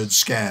Pyramid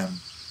Scam.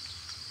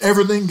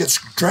 Everything gets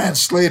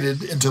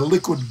translated into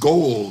liquid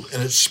gold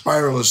in its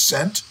spiral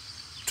ascent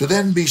to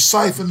then be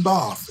siphoned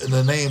off in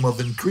the name of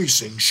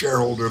increasing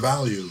shareholder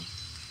value.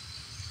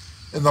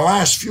 In the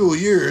last few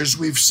years,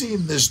 we've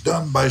seen this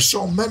done by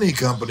so many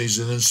companies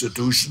and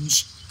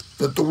institutions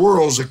that the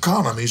world's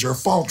economies are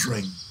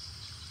faltering.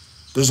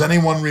 Does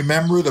anyone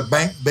remember the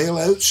bank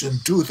bailouts in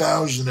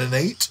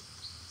 2008?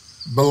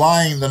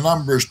 Belying the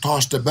numbers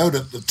tossed about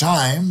at the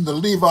time, the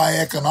Levi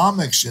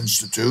Economics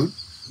Institute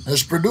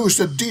has produced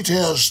a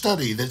detailed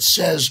study that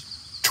says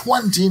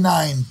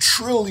 $29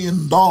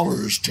 trillion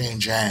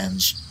change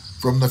hands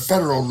from the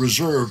Federal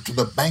Reserve to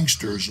the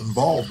banksters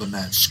involved in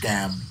that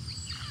scam.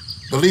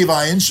 The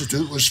Levi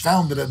Institute was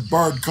founded at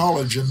Bard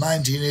College in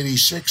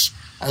 1986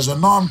 as a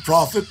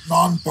non-profit,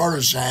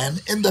 non-partisan,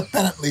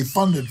 independently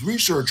funded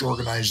research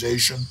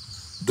organization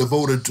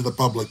devoted to the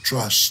public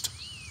trust.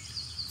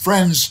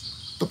 Friends,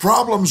 the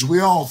problems we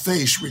all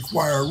face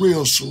require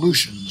real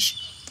solutions,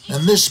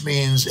 and this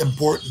means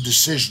important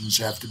decisions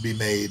have to be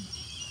made.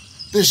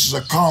 This is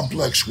a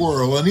complex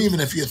world, and even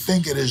if you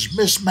think it is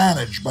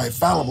mismanaged by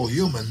fallible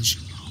humans,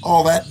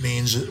 all that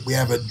means that we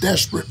have a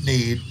desperate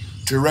need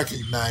to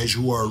recognize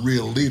who our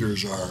real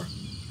leaders are.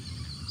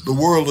 The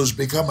world has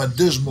become a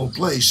dismal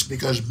place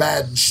because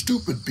bad and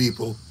stupid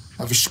people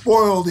have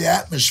spoiled the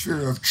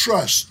atmosphere of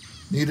trust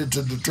needed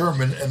to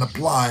determine and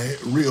apply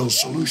real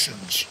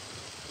solutions.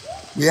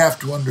 We have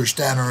to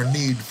understand our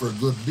need for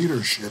good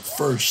leadership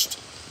first.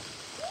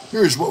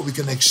 Here's what we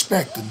can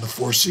expect in the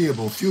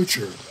foreseeable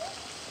future.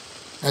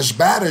 As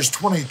bad as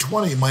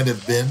 2020 might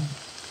have been,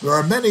 there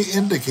are many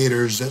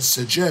indicators that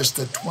suggest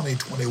that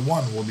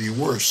 2021 will be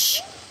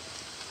worse.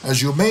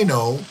 As you may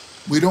know,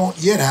 we don't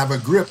yet have a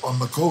grip on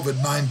the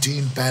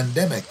COVID-19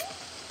 pandemic,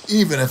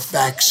 even if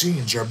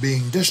vaccines are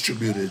being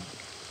distributed.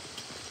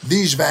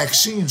 These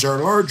vaccines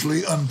are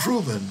largely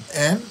unproven,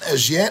 and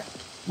as yet,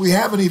 we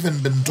haven't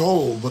even been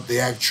told what they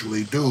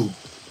actually do.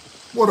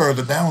 What are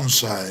the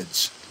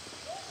downsides?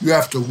 You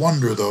have to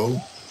wonder,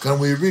 though, can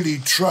we really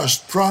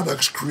trust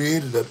products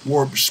created at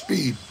warp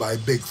speed by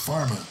Big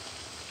Pharma?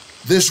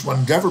 This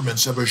when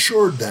governments have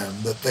assured them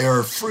that they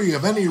are free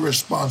of any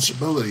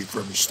responsibility for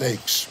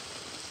mistakes.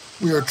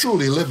 We are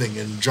truly living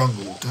in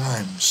jungle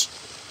times.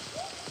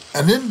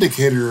 An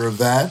indicator of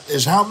that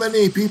is how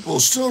many people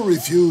still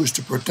refuse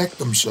to protect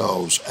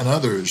themselves and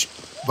others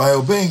by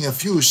obeying a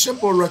few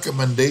simple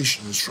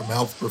recommendations from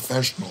health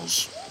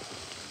professionals.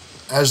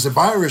 As the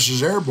virus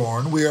is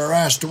airborne, we are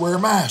asked to wear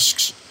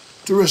masks,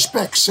 to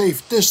respect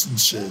safe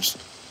distances,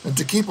 and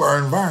to keep our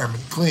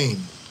environment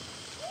clean.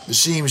 It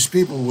seems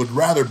people would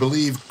rather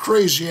believe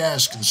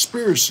crazy-ass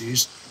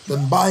conspiracies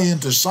than buy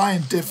into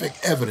scientific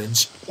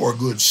evidence or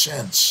good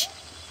sense.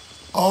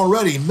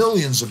 Already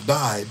millions have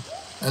died,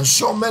 and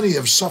so many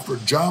have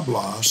suffered job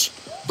loss.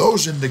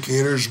 Those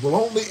indicators will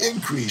only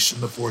increase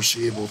in the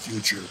foreseeable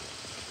future.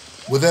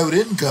 Without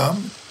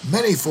income,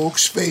 many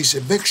folks face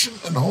eviction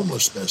and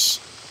homelessness.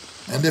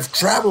 And if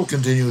travel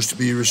continues to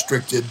be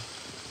restricted,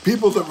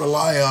 people that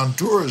rely on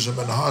tourism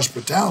and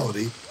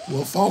hospitality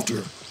will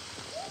falter.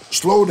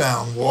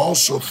 Slowdown will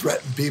also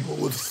threaten people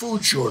with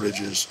food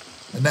shortages,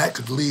 and that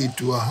could lead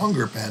to a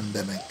hunger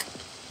pandemic.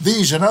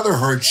 These and other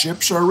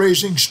hardships are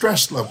raising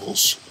stress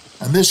levels,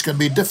 and this can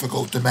be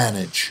difficult to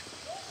manage.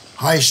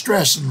 High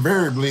stress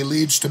invariably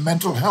leads to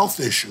mental health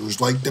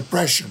issues like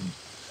depression,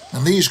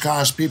 and these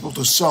cause people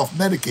to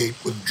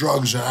self-medicate with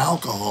drugs and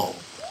alcohol,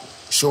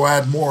 so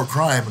add more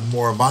crime and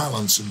more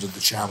violence into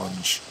the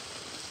challenge.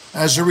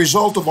 As a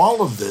result of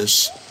all of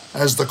this,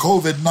 as the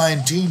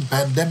COVID-19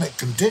 pandemic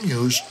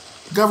continues,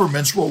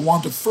 governments will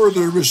want to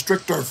further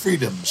restrict our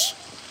freedoms,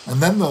 and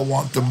then they'll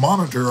want to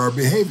monitor our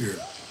behavior.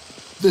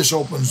 This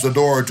opens the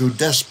door to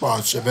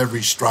despots of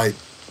every stripe.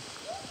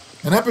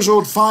 In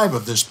episode 5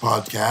 of this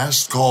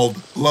podcast,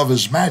 called Love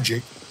is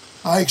Magic,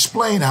 I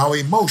explain how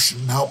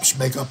emotion helps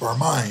make up our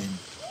mind.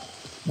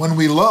 When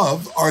we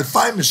love, our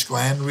thymus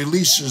gland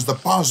releases the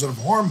positive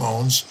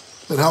hormones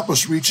that help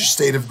us reach a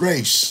state of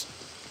grace.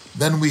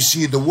 then we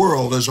see the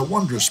world as a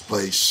wondrous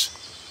place.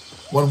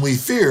 When we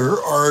fear,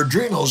 our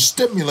adrenals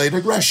stimulate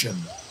aggression.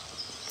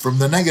 From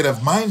the negative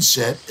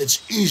mindset,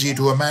 it's easy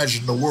to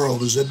imagine the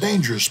world as a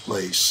dangerous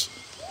place.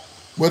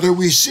 Whether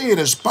we see it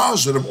as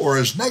positive or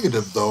as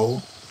negative,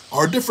 though,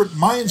 our different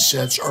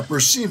mindsets are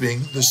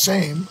perceiving the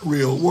same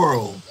real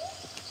world.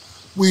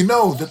 We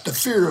know that the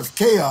fear of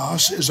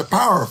chaos is a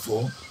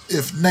powerful,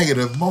 if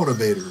negative,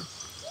 motivator.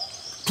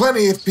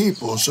 Plenty of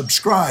people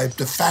subscribe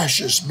to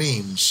fascist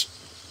memes.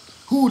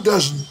 Who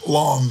doesn't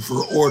long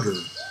for order,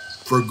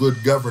 for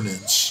good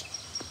governance?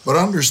 But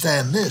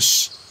understand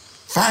this,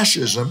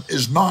 fascism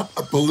is not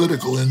a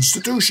political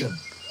institution.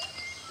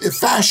 If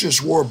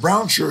fascists wore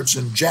brown shirts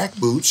and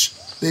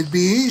jackboots, they'd be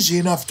easy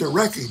enough to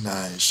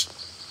recognize.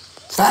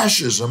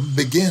 Fascism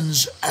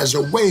begins as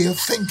a way of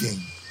thinking.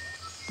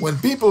 When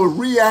people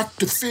react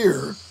to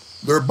fear,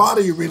 their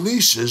body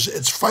releases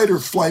its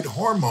fight-or-flight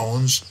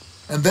hormones,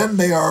 and then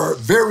they are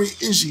very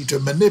easy to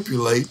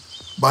manipulate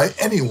by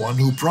anyone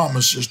who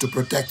promises to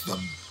protect them.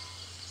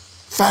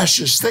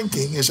 Fascist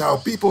thinking is how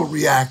people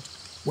react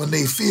when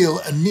they feel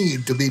a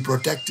need to be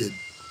protected.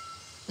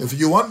 If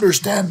you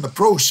understand the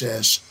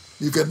process,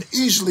 you can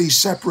easily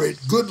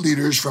separate good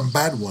leaders from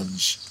bad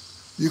ones.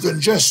 You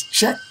can just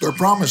check their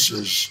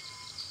promises.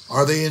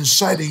 Are they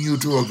inciting you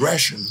to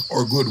aggression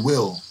or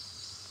goodwill?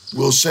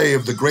 We'll say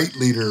of the great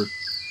leader,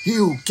 he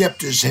who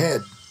kept his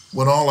head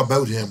when all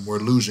about him were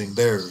losing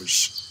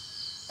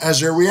theirs.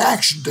 As a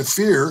reaction to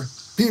fear,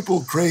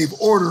 people crave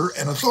order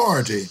and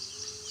authority.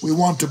 We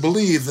want to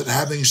believe that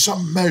having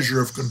some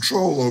measure of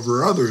control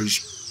over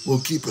others will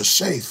keep us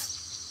safe.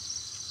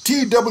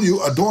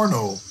 T.W.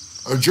 Adorno,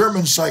 a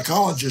German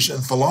psychologist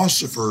and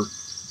philosopher,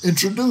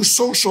 introduced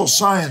social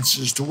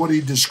sciences to what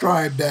he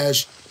described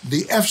as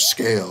the F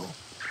scale,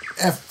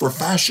 F for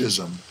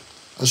fascism,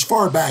 as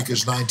far back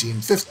as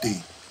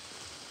 1950.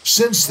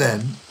 Since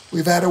then,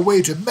 we've had a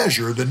way to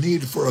measure the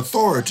need for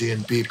authority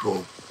in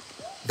people.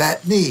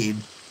 That need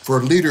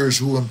for leaders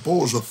who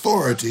impose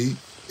authority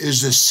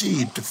is the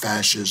seed to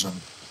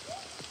fascism.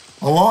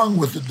 Along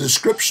with the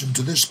description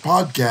to this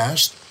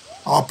podcast,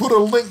 I'll put a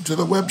link to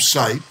the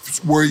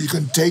website where you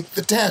can take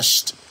the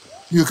test.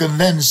 You can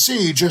then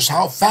see just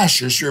how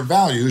fascist your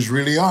values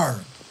really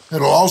are.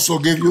 It'll also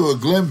give you a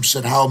glimpse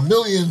at how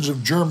millions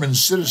of German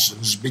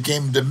citizens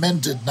became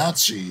demented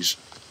Nazis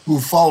who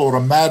followed a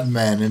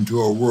madman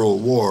into a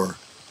world war.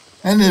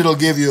 And it'll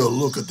give you a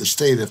look at the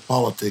state of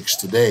politics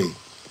today.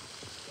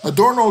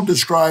 Adorno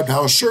described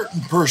how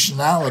certain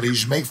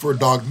personalities make for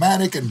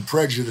dogmatic and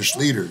prejudiced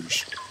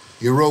leaders.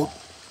 He wrote,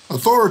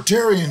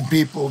 "Authoritarian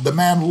people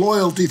demand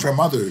loyalty from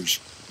others,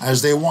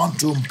 as they want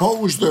to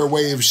impose their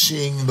way of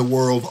seeing the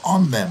world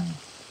on them.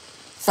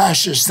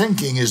 Fascist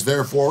thinking is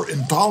therefore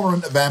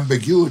intolerant of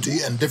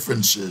ambiguity and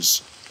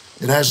differences.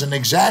 It has an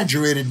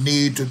exaggerated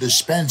need to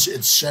dispense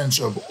its sense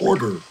of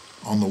order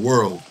on the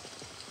world."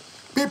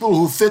 People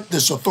who fit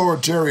this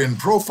authoritarian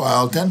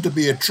profile tend to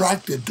be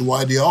attracted to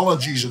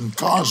ideologies and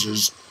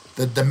causes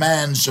that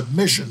demand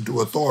submission to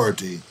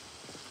authority,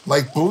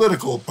 like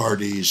political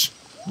parties,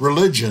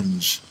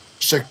 religions,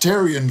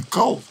 sectarian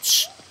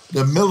cults,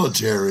 the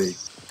military,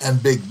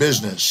 and big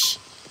business.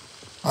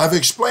 I've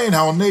explained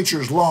how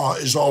nature's law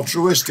is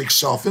altruistic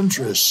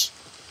self-interest.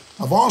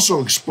 I've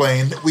also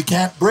explained that we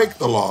can't break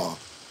the law,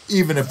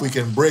 even if we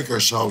can break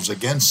ourselves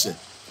against it.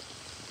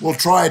 We'll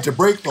try to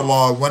break the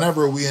law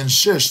whenever we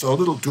insist a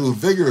little too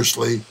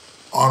vigorously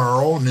on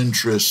our own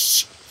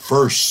interests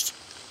first.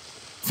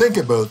 Think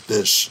about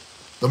this.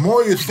 The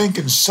more you think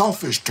in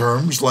selfish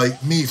terms,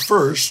 like me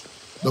first,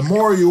 the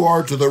more you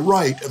are to the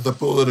right of the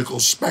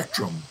political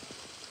spectrum.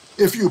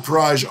 If you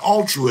prize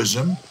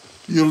altruism,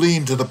 you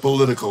lean to the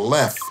political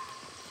left.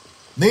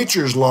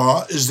 Nature's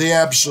law is the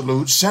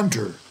absolute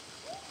center,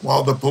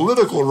 while the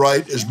political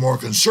right is more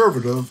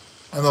conservative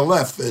and the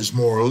left is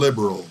more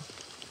liberal.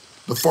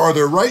 The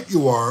farther right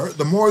you are,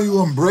 the more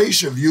you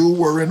embrace a view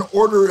wherein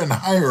order and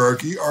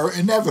hierarchy are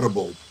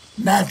inevitable,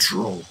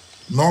 natural,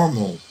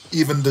 normal,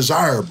 even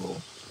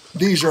desirable.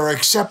 These are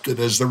accepted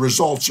as the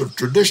results of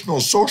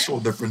traditional social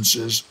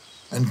differences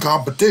and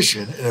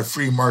competition in a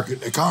free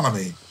market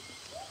economy.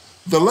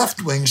 The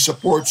left wing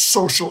supports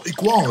social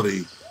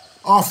equality,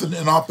 often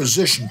in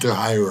opposition to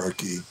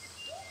hierarchy.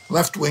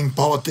 Left-wing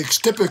politics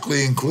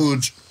typically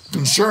includes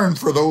concern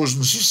for those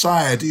in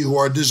society who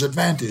are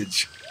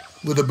disadvantaged,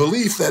 with a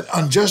belief that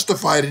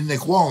unjustified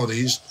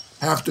inequalities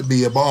have to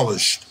be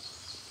abolished.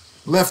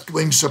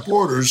 Left-wing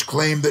supporters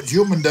claim that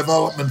human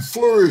development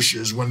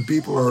flourishes when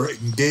people are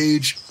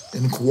engaged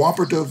in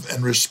cooperative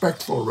and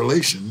respectful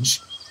relations,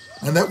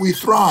 and that we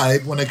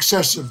thrive when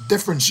excessive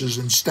differences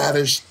in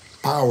status,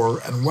 power,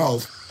 and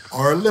wealth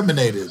are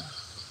eliminated.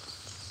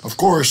 Of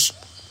course,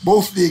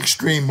 both the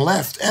extreme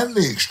left and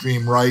the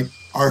extreme right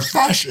are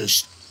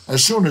fascist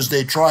as soon as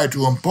they try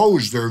to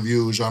impose their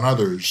views on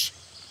others.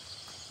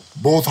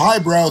 Both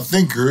highbrow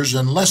thinkers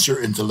and lesser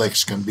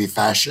intellects can be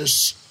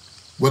fascists,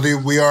 whether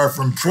we are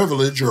from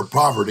privilege or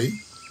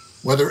poverty,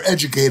 whether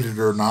educated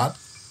or not.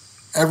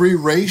 Every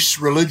race,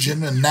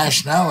 religion, and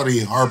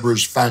nationality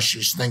harbors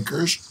fascist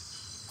thinkers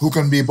who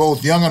can be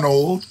both young and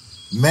old,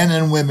 men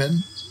and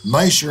women,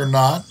 nice or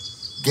not,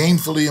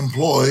 gainfully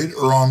employed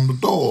or on the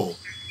dole.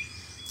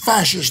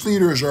 Fascist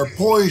leaders are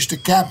poised to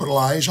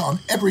capitalize on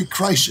every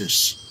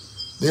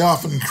crisis. They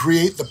often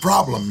create the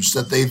problems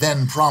that they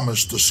then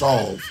promise to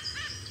solve.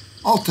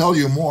 I'll tell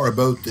you more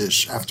about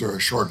this after a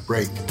short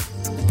break.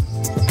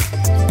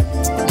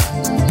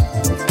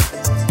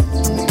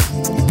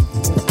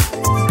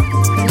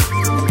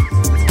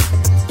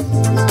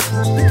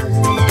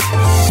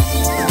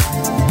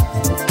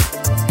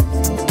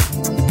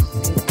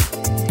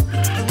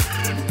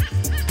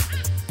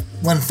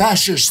 When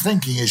fascist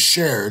thinking is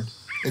shared,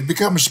 it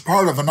becomes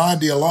part of an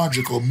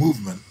ideological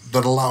movement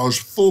that allows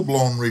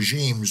full-blown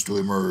regimes to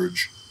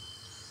emerge.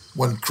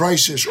 When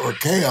crisis or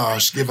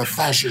chaos give a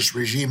fascist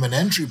regime an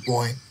entry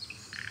point,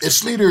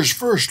 its leaders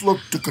first look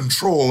to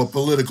control a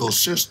political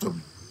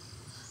system.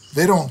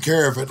 They don't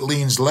care if it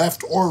leans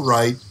left or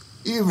right,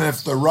 even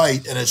if the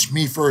right and its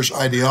me-first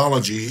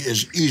ideology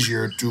is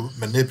easier to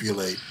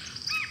manipulate.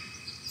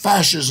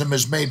 Fascism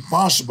is made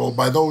possible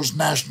by those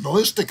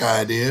nationalistic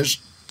ideas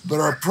that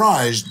are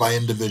prized by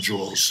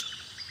individuals,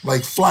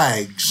 like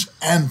flags,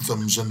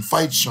 anthems, and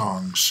fight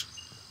songs.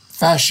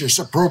 Fascists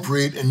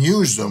appropriate and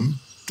use them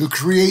to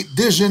create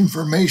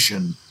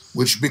disinformation,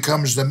 which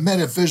becomes the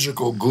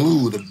metaphysical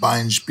glue that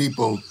binds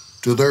people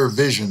to their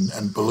vision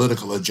and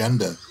political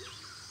agenda.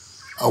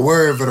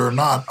 Aware of it or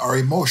not, our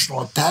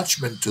emotional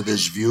attachment to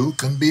this view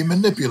can be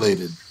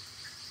manipulated.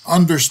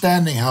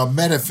 Understanding how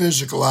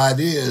metaphysical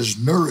ideas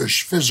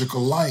nourish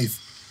physical life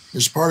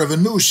is part of a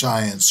new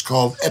science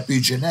called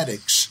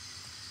epigenetics.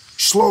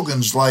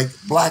 Slogans like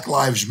Black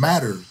Lives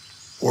Matter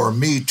or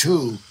Me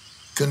Too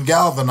can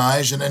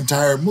galvanize an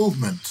entire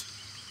movement.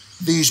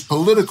 These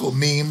political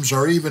memes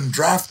are even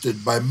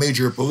drafted by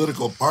major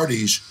political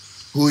parties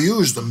who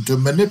use them to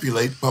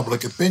manipulate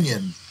public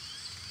opinion.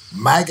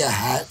 MAGA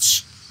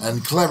hats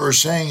and clever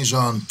sayings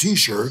on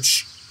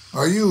t-shirts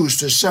are used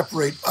to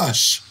separate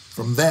us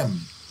from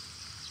them,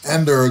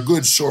 and they're a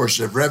good source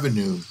of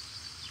revenue.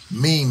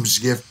 Memes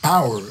give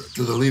power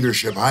to the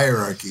leadership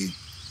hierarchy.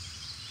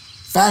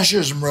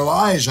 Fascism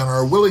relies on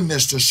our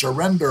willingness to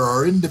surrender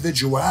our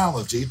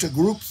individuality to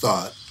group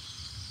thought.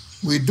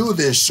 We do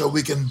this so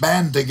we can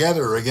band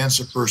together against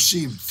a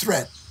perceived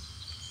threat,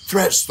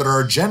 threats that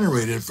are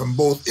generated from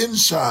both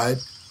inside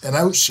and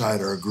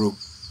outside our group.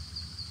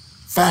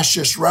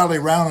 Fascists rally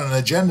around an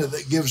agenda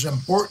that gives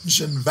importance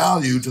and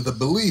value to the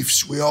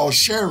beliefs we all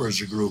share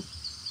as a group.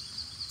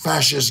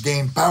 Fascists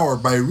gain power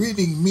by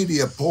reading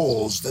media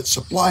polls that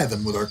supply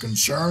them with our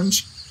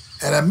concerns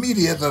and a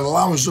media that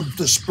allows them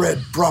to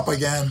spread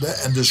propaganda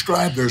and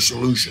describe their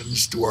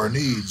solutions to our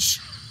needs.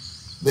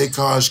 They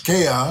cause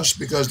chaos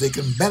because they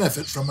can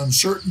benefit from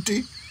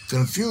uncertainty,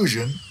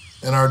 confusion,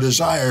 and our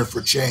desire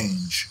for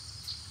change.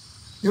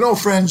 You know,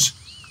 friends,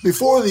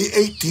 before the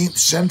 18th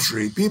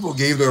century, people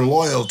gave their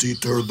loyalty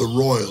to the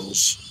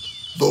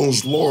royals,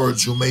 those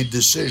lords who made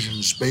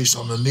decisions based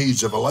on the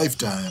needs of a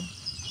lifetime.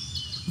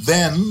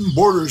 Then,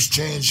 borders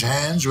changed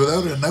hands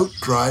without an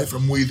outcry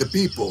from we the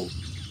people.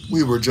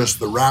 We were just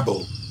the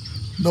rabble.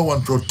 No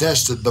one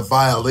protested the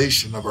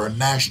violation of our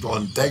national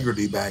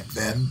integrity back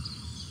then.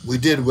 We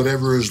did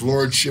whatever his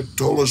lordship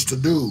told us to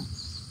do.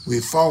 We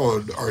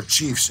followed our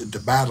chiefs into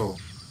battle.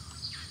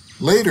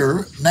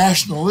 Later,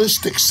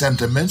 nationalistic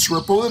sentiments were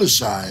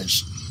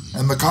politicized,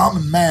 and the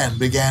common man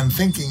began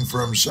thinking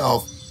for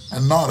himself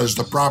and not as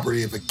the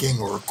property of a king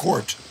or a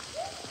court.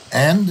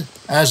 And,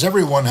 as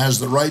everyone has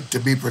the right to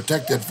be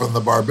protected from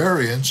the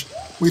barbarians,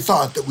 we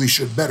thought that we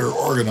should better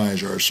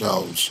organize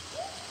ourselves.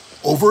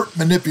 Overt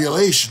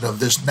manipulation of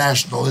this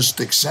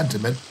nationalistic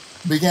sentiment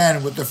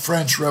began with the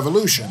French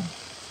Revolution.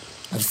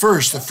 At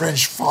first, the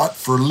French fought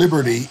for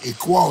liberty,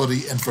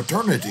 equality, and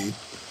fraternity,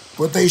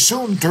 but they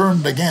soon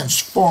turned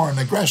against foreign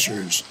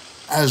aggressors,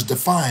 as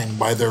defined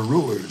by their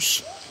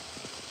rulers.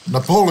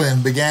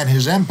 Napoleon began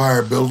his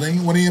empire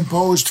building when he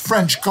imposed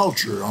French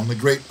culture on the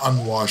great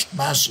unwashed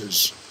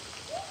masses.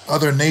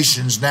 Other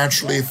nations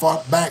naturally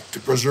fought back to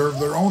preserve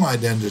their own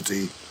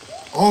identity,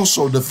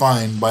 also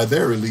defined by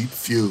their elite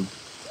few.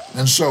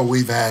 And so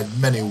we've had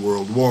many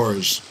world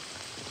wars.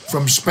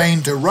 From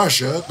Spain to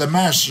Russia, the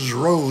masses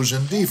rose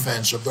in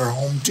defense of their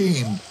home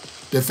team,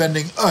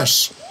 defending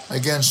us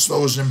against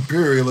those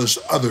imperialist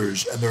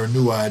others and their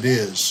new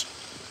ideas.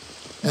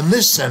 In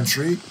this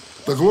century,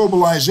 the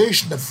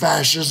globalization of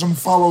fascism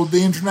followed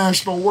the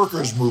international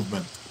workers'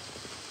 movement.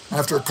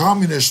 After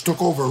communists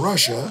took over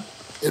Russia,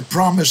 it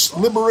promised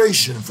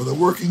liberation for the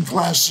working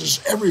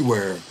classes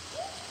everywhere.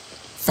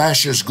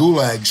 Fascist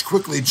gulags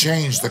quickly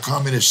changed the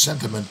communist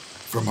sentiment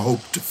from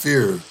hope to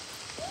fear.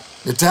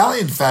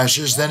 Italian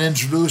fascists then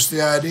introduced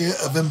the idea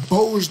of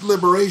imposed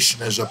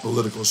liberation as a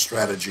political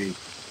strategy,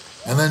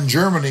 and then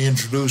Germany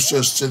introduced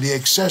us to the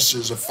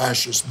excesses of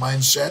fascist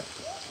mindset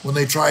when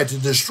they tried to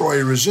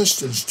destroy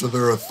resistance to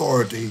their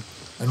authority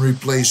and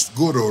replaced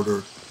good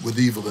order with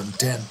evil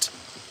intent.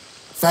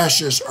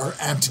 Fascists are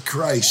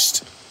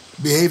antichrist,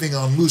 behaving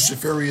on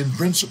Luciferian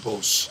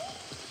principles.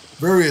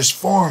 Various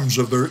forms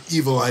of their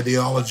evil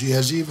ideology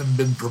has even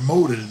been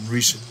promoted in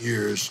recent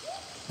years.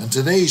 and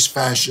today's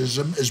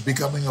fascism is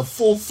becoming a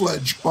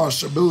full-fledged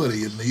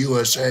possibility in the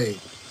USA.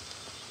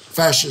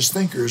 Fascist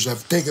thinkers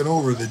have taken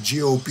over the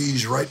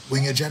GOP's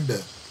right-wing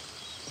agenda.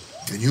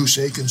 Can you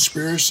say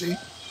conspiracy?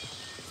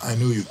 I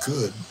knew you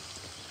could.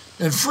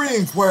 In Free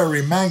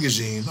Inquiry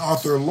magazine,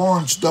 author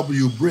Lawrence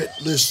W. Britt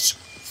lists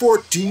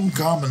 14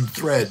 common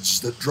threads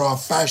that draw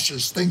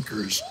fascist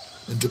thinkers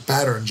into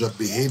patterns of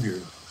behavior.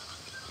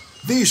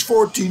 These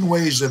 14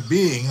 ways of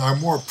being are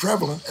more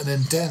prevalent and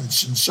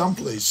intense in some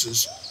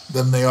places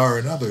than they are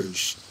in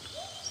others.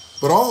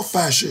 But all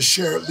fascists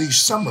share at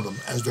least some of them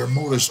as their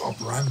modus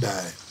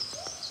operandi.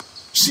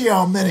 See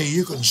how many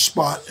you can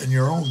spot in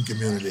your own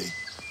community.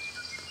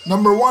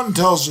 Number 1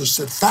 tells us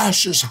that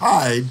fascists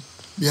hide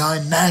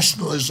behind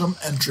nationalism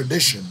and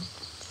tradition.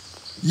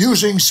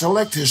 Using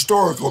select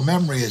historical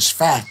memory as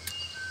fact,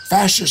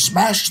 fascists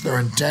mask their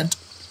intent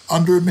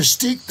under a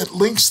mystique that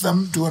links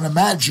them to an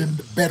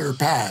imagined better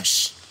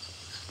past.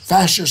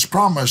 Fascists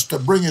promise to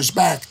bring us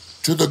back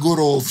to the good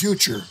old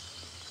future.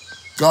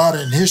 God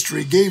and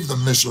history gave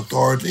them this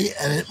authority,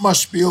 and it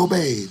must be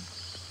obeyed.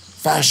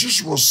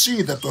 Fascists will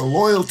see that their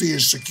loyalty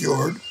is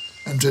secured,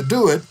 and to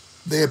do it,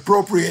 they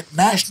appropriate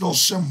national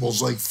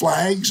symbols like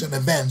flags and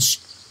events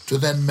to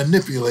then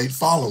manipulate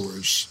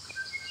followers.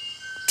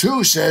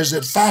 2 says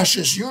that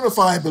fascists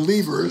unify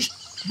believers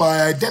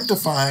by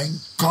identifying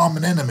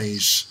common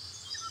enemies.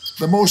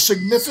 The most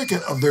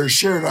significant of their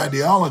shared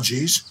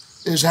ideologies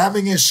is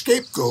having a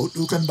scapegoat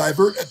who can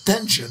divert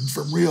attention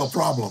from real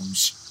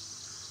problems.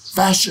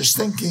 Fascist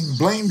thinking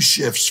blame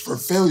shifts for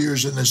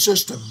failures in the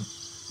system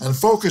and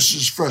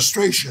focuses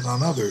frustration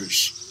on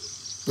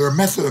others. Their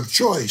method of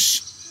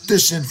choice,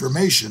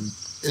 disinformation,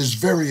 is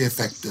very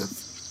effective.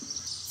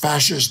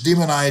 Fascists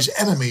demonize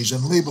enemies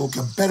and label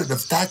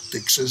competitive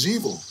tactics as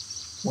evil,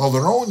 while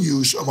their own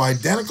use of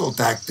identical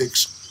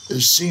tactics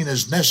is seen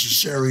as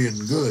necessary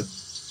and good.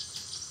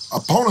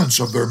 Opponents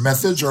of their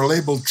methods are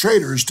labeled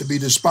traitors to be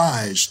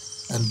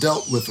despised and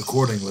dealt with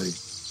accordingly.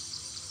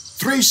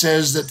 3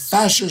 says that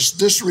fascists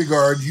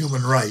disregard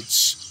human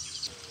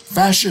rights.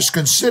 Fascists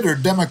consider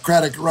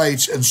democratic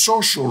rights and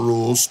social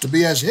rules to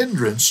be as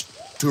hindrance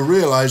to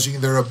realizing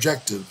their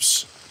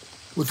objectives.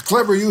 With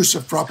clever use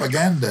of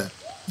propaganda,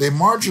 they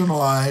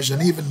marginalize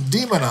and even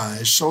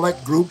demonize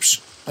select groups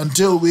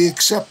until we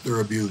accept their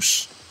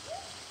abuse.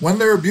 When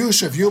their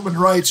abuse of human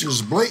rights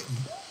is blatant,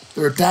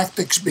 their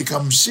tactics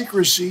become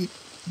secrecy,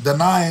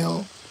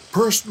 denial,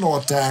 personal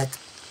attack,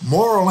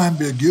 moral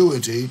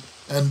ambiguity,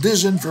 and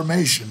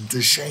disinformation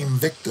to shame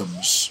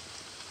victims.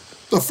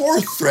 The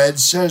 4th thread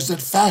says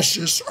that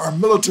fascists are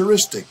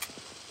militaristic.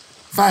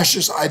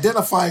 Fascists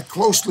identify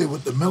closely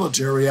with the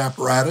military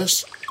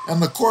apparatus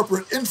and the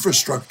corporate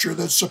infrastructure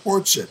that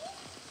supports it.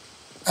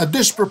 A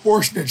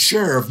disproportionate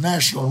share of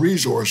national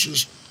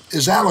resources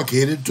is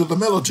allocated to the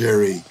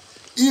military,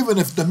 even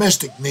if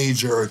domestic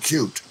needs are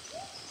acute.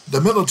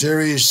 The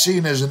military is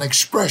seen as an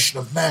expression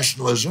of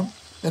nationalism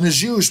and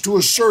is used to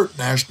assert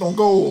national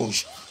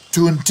goals,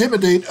 to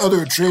intimidate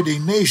other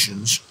trading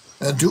nations,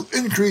 and to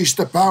increase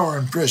the power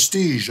and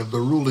prestige of the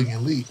ruling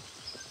elite.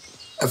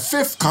 A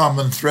 5th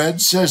common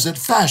thread says that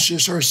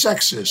fascists are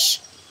sexist.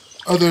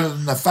 Other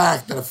than the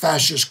fact that a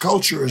fascist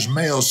culture is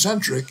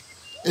male-centric,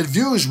 it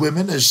views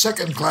women as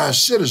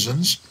second-class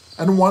citizens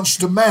and wants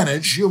to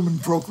manage human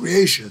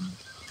procreation.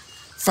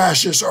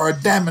 Fascists are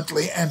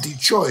adamantly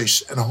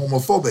anti-choice and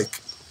homophobic.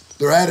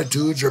 Their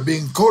attitudes are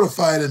being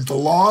codified into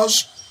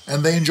laws,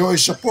 and they enjoy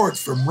support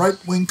from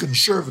right-wing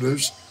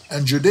conservatives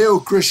and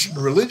Judeo-Christian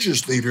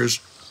religious leaders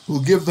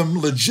who give them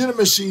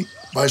legitimacy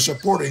by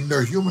supporting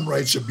their human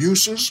rights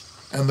abuses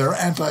and their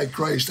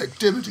anti-Christ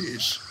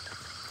activities.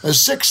 A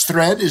 6th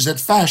thread is that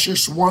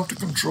fascists want to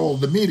control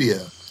the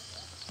media.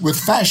 With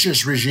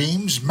fascist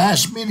regimes,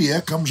 mass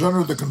media comes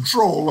under the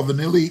control of an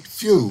elite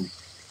few,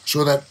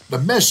 so that the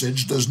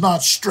message does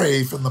not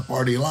stray from the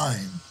party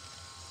line.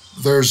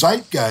 Their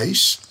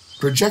zeitgeist,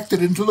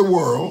 projected into the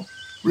world,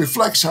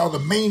 reflects how the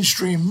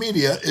mainstream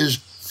media is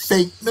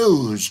fake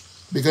news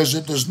because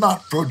it does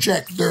not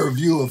project their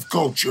view of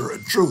culture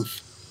and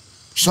truth.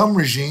 Some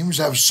regimes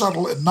have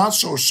subtle and not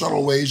so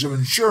subtle ways of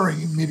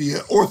ensuring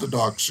media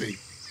orthodoxy.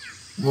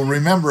 We'll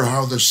remember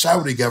how the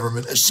Saudi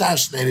government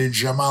assassinated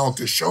Jamal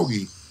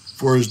Khashoggi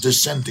for his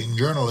dissenting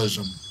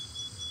journalism.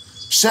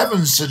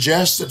 7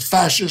 suggests that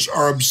fascists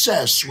are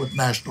obsessed with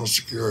national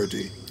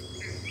security.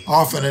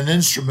 Often an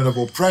instrument of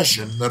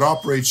oppression that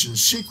operates in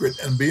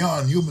secret and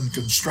beyond human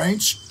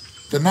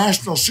constraints, the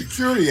national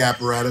security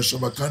apparatus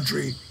of a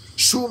country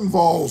soon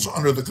falls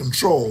under the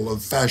control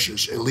of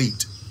fascist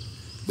elite.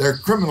 Their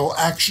criminal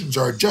actions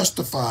are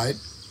justified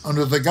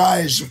under the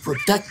guise of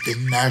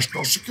protecting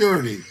national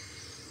security.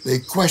 They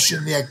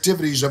question the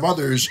activities of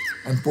others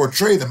and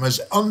portray them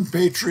as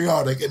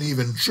unpatriotic and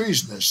even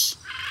treasonous.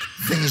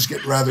 Things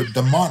get rather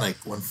demonic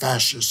when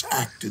fascists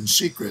act in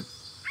secret.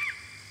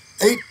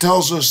 8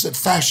 tells us that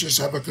fascists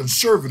have a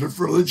conservative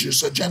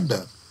religious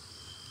agenda.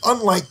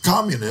 Unlike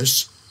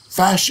communists,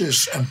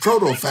 fascists and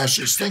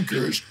proto-fascist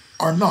thinkers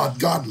are not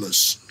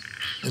godless.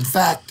 In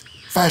fact,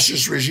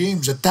 fascist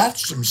regimes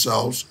attach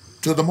themselves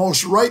to the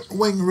most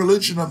right-wing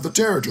religion of the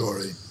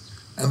territory,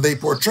 and they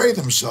portray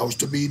themselves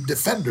to be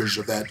defenders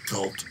of that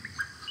cult.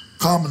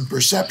 Common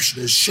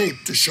perception is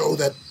shaped to show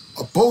that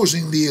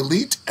opposing the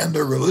elite and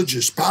their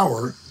religious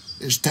power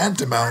is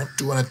tantamount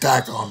to an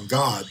attack on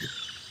God.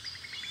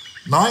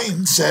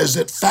 9 says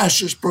that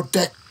fascists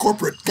protect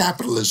corporate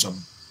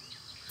capitalism.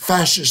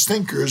 Fascist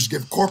thinkers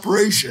give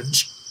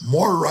corporations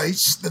more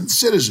rights than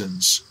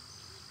citizens.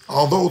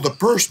 Although the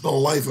personal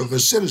life of a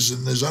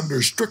citizen is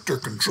under stricter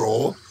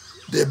control,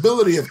 the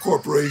ability of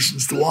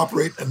corporations to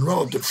operate in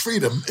relative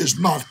freedom is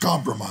not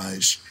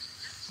compromised.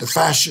 The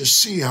fascists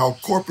see how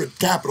corporate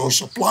capital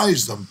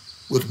supplies them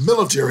with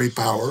military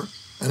power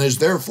and is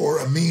therefore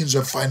a means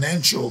of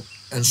financial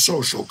and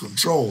social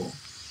control.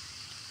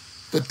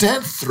 The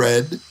 10th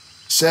thread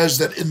says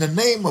that in the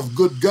name of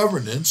good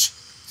governance,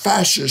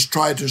 fascists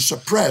try to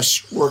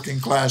suppress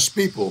working-class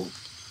people.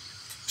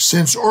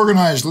 Since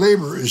organized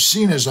labor is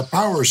seen as a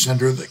power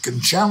center that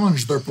can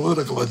challenge their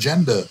political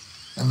agenda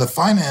and the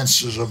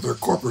finances of their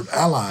corporate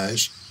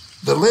allies,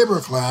 the labor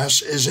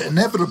class is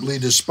inevitably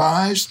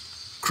despised,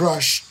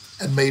 crushed,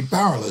 and made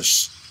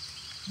powerless.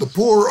 The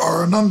poor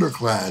are an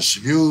underclass,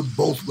 viewed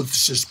both with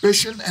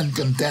suspicion and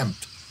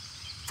contempt.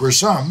 For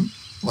some,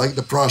 like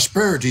the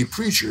prosperity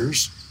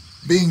preachers,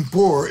 being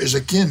poor is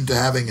akin to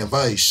having a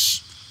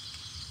vice.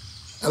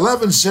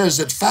 11 says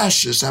that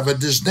fascists have a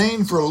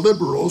disdain for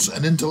liberals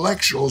and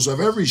intellectuals of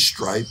every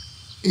stripe,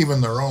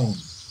 even their own.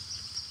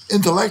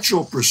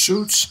 Intellectual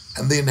pursuits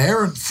and the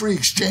inherent free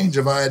exchange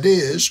of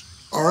ideas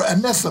are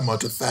anathema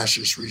to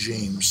fascist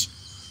regimes.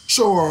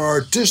 So are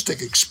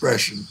artistic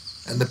expression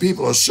and the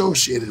people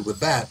associated with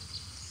that.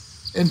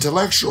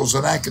 Intellectuals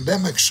and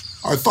academics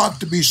are thought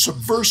to be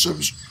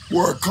subversives who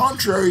are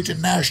contrary to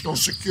national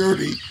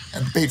security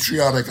and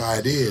patriotic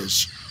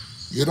ideas.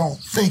 You don't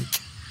think,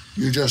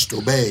 you just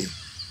obey.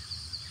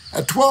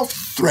 A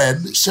 12th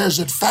thread says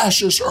that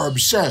fascists are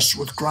obsessed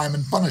with crime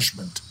and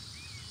punishment.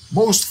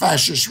 Most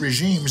fascist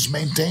regimes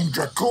maintain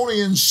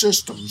draconian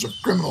systems of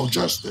criminal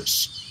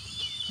justice.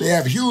 They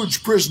have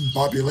huge prison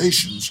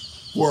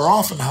populations who are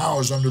often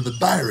housed under the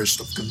direst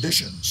of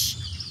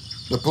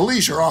conditions. The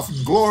police are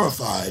often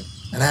glorified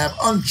and have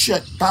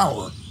unchecked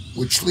power,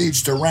 which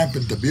leads to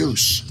rampant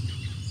abuse.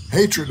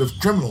 Hatred of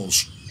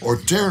criminals or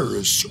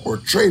terrorists or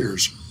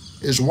traitors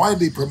is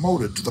widely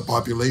promoted to the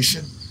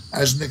population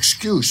as an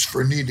excuse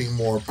for needing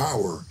more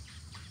power.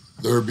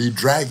 There be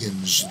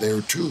dragons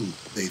there too,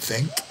 they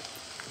think.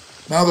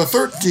 Now the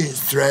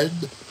 13th thread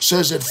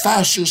says that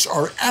fascists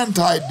are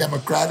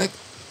anti-democratic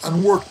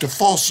and work to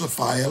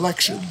falsify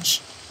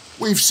elections.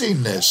 We've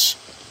seen this.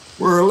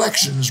 Where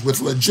elections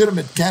with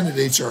legitimate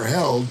candidates are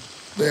held,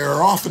 they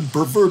are often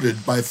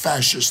perverted by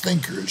fascist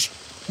thinkers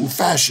who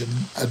fashion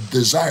a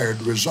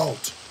desired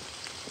result.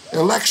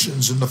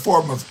 Elections in the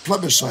form of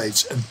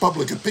plebiscites and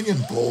public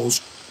opinion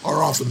polls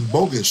are often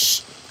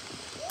bogus.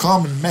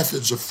 Common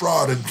methods of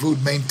fraud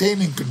include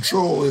maintaining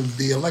control of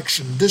the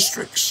election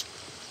districts,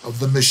 of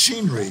the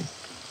machinery,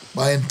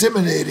 by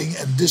intimidating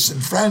and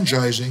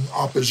disenfranchising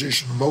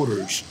opposition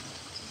voters,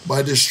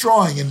 by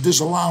destroying and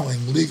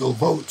disallowing legal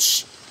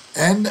votes,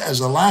 and, as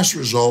a last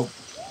result,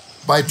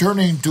 by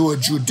turning to a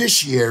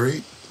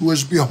judiciary who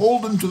is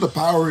beholden to the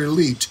power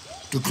elite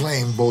to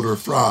claim voter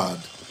fraud.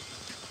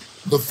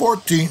 The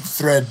 14th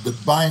thread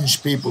that binds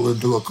people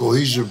into a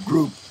cohesive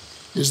group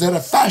is that a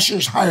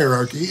fascist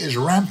hierarchy is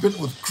rampant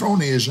with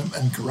cronyism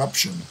and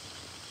corruption.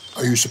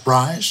 Are you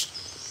surprised?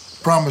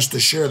 Promise to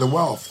share the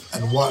wealth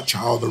and watch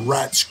how the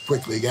rats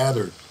quickly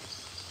gather.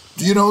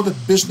 Do you know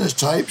that business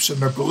types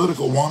and their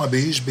political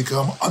wannabes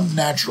become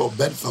unnatural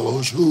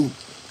bedfellows who,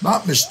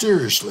 not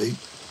mysteriously,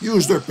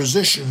 use their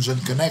positions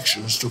and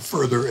connections to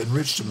further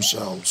enrich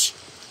themselves?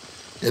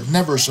 It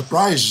never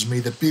surprises me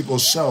that people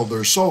sell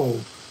their soul,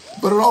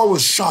 but it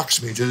always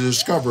shocks me to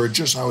discover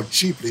just how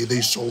cheaply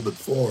they sold it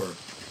for,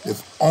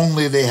 if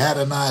only they had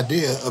an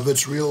idea of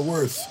its real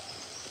worth.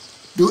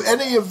 Do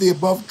any of the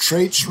above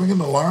traits ring an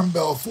alarm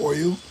bell for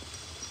you?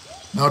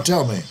 Now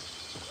tell me,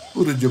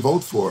 who did you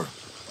vote for?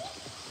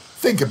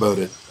 Think about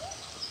it.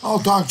 I'll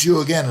talk to you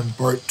again in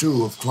part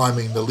 2 of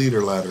Climbing the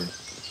Leader Ladder.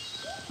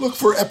 Look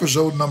for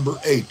episode number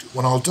 8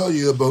 when I'll tell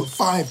you about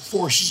 5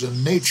 forces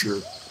in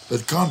nature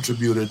that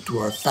contributed to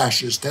our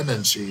fascist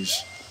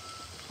tendencies.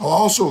 I'll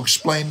also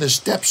explain the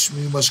steps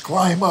we must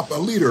climb up a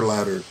leader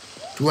ladder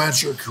to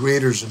answer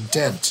Creator's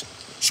intent,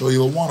 so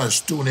you'll want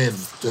to tune in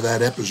to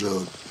that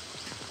episode.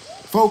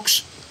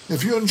 Folks,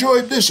 if you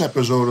enjoyed this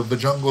episode of The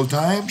Jungle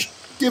Times,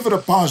 give it a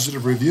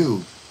positive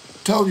review.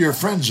 Tell your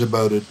friends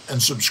about it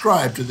and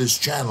subscribe to this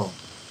channel.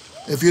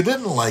 If you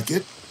didn't like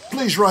it,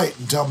 please write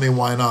and tell me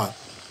why not.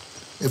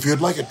 If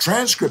you'd like a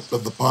transcript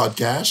of the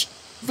podcast,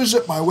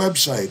 visit my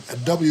website at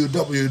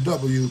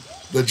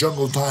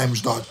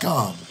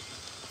www.thejungletimes.com.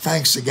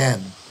 Thanks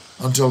again.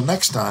 Until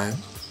next time,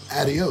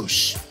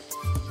 adios.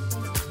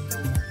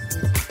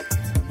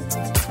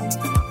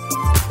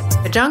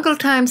 The Jungle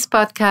Times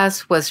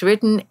podcast was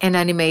written and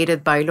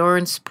animated by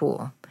Lawrence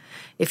Poole.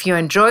 If you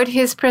enjoyed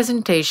his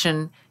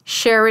presentation,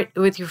 share it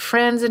with your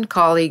friends and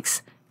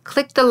colleagues,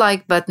 click the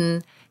like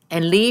button,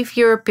 and leave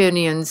your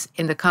opinions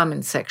in the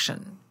comment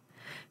section.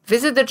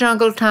 Visit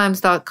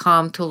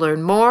thejungletimes.com to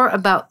learn more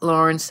about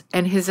Lawrence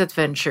and his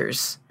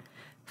adventures.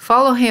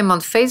 Follow him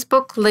on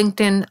Facebook,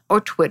 LinkedIn,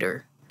 or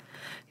Twitter.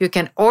 You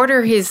can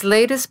order his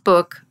latest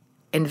book,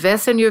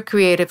 Invest in Your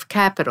Creative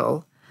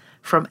Capital,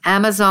 from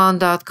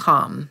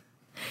Amazon.com.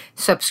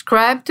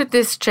 Subscribe to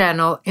this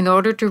channel in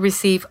order to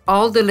receive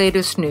all the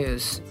latest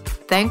news.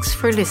 Thanks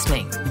for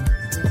listening.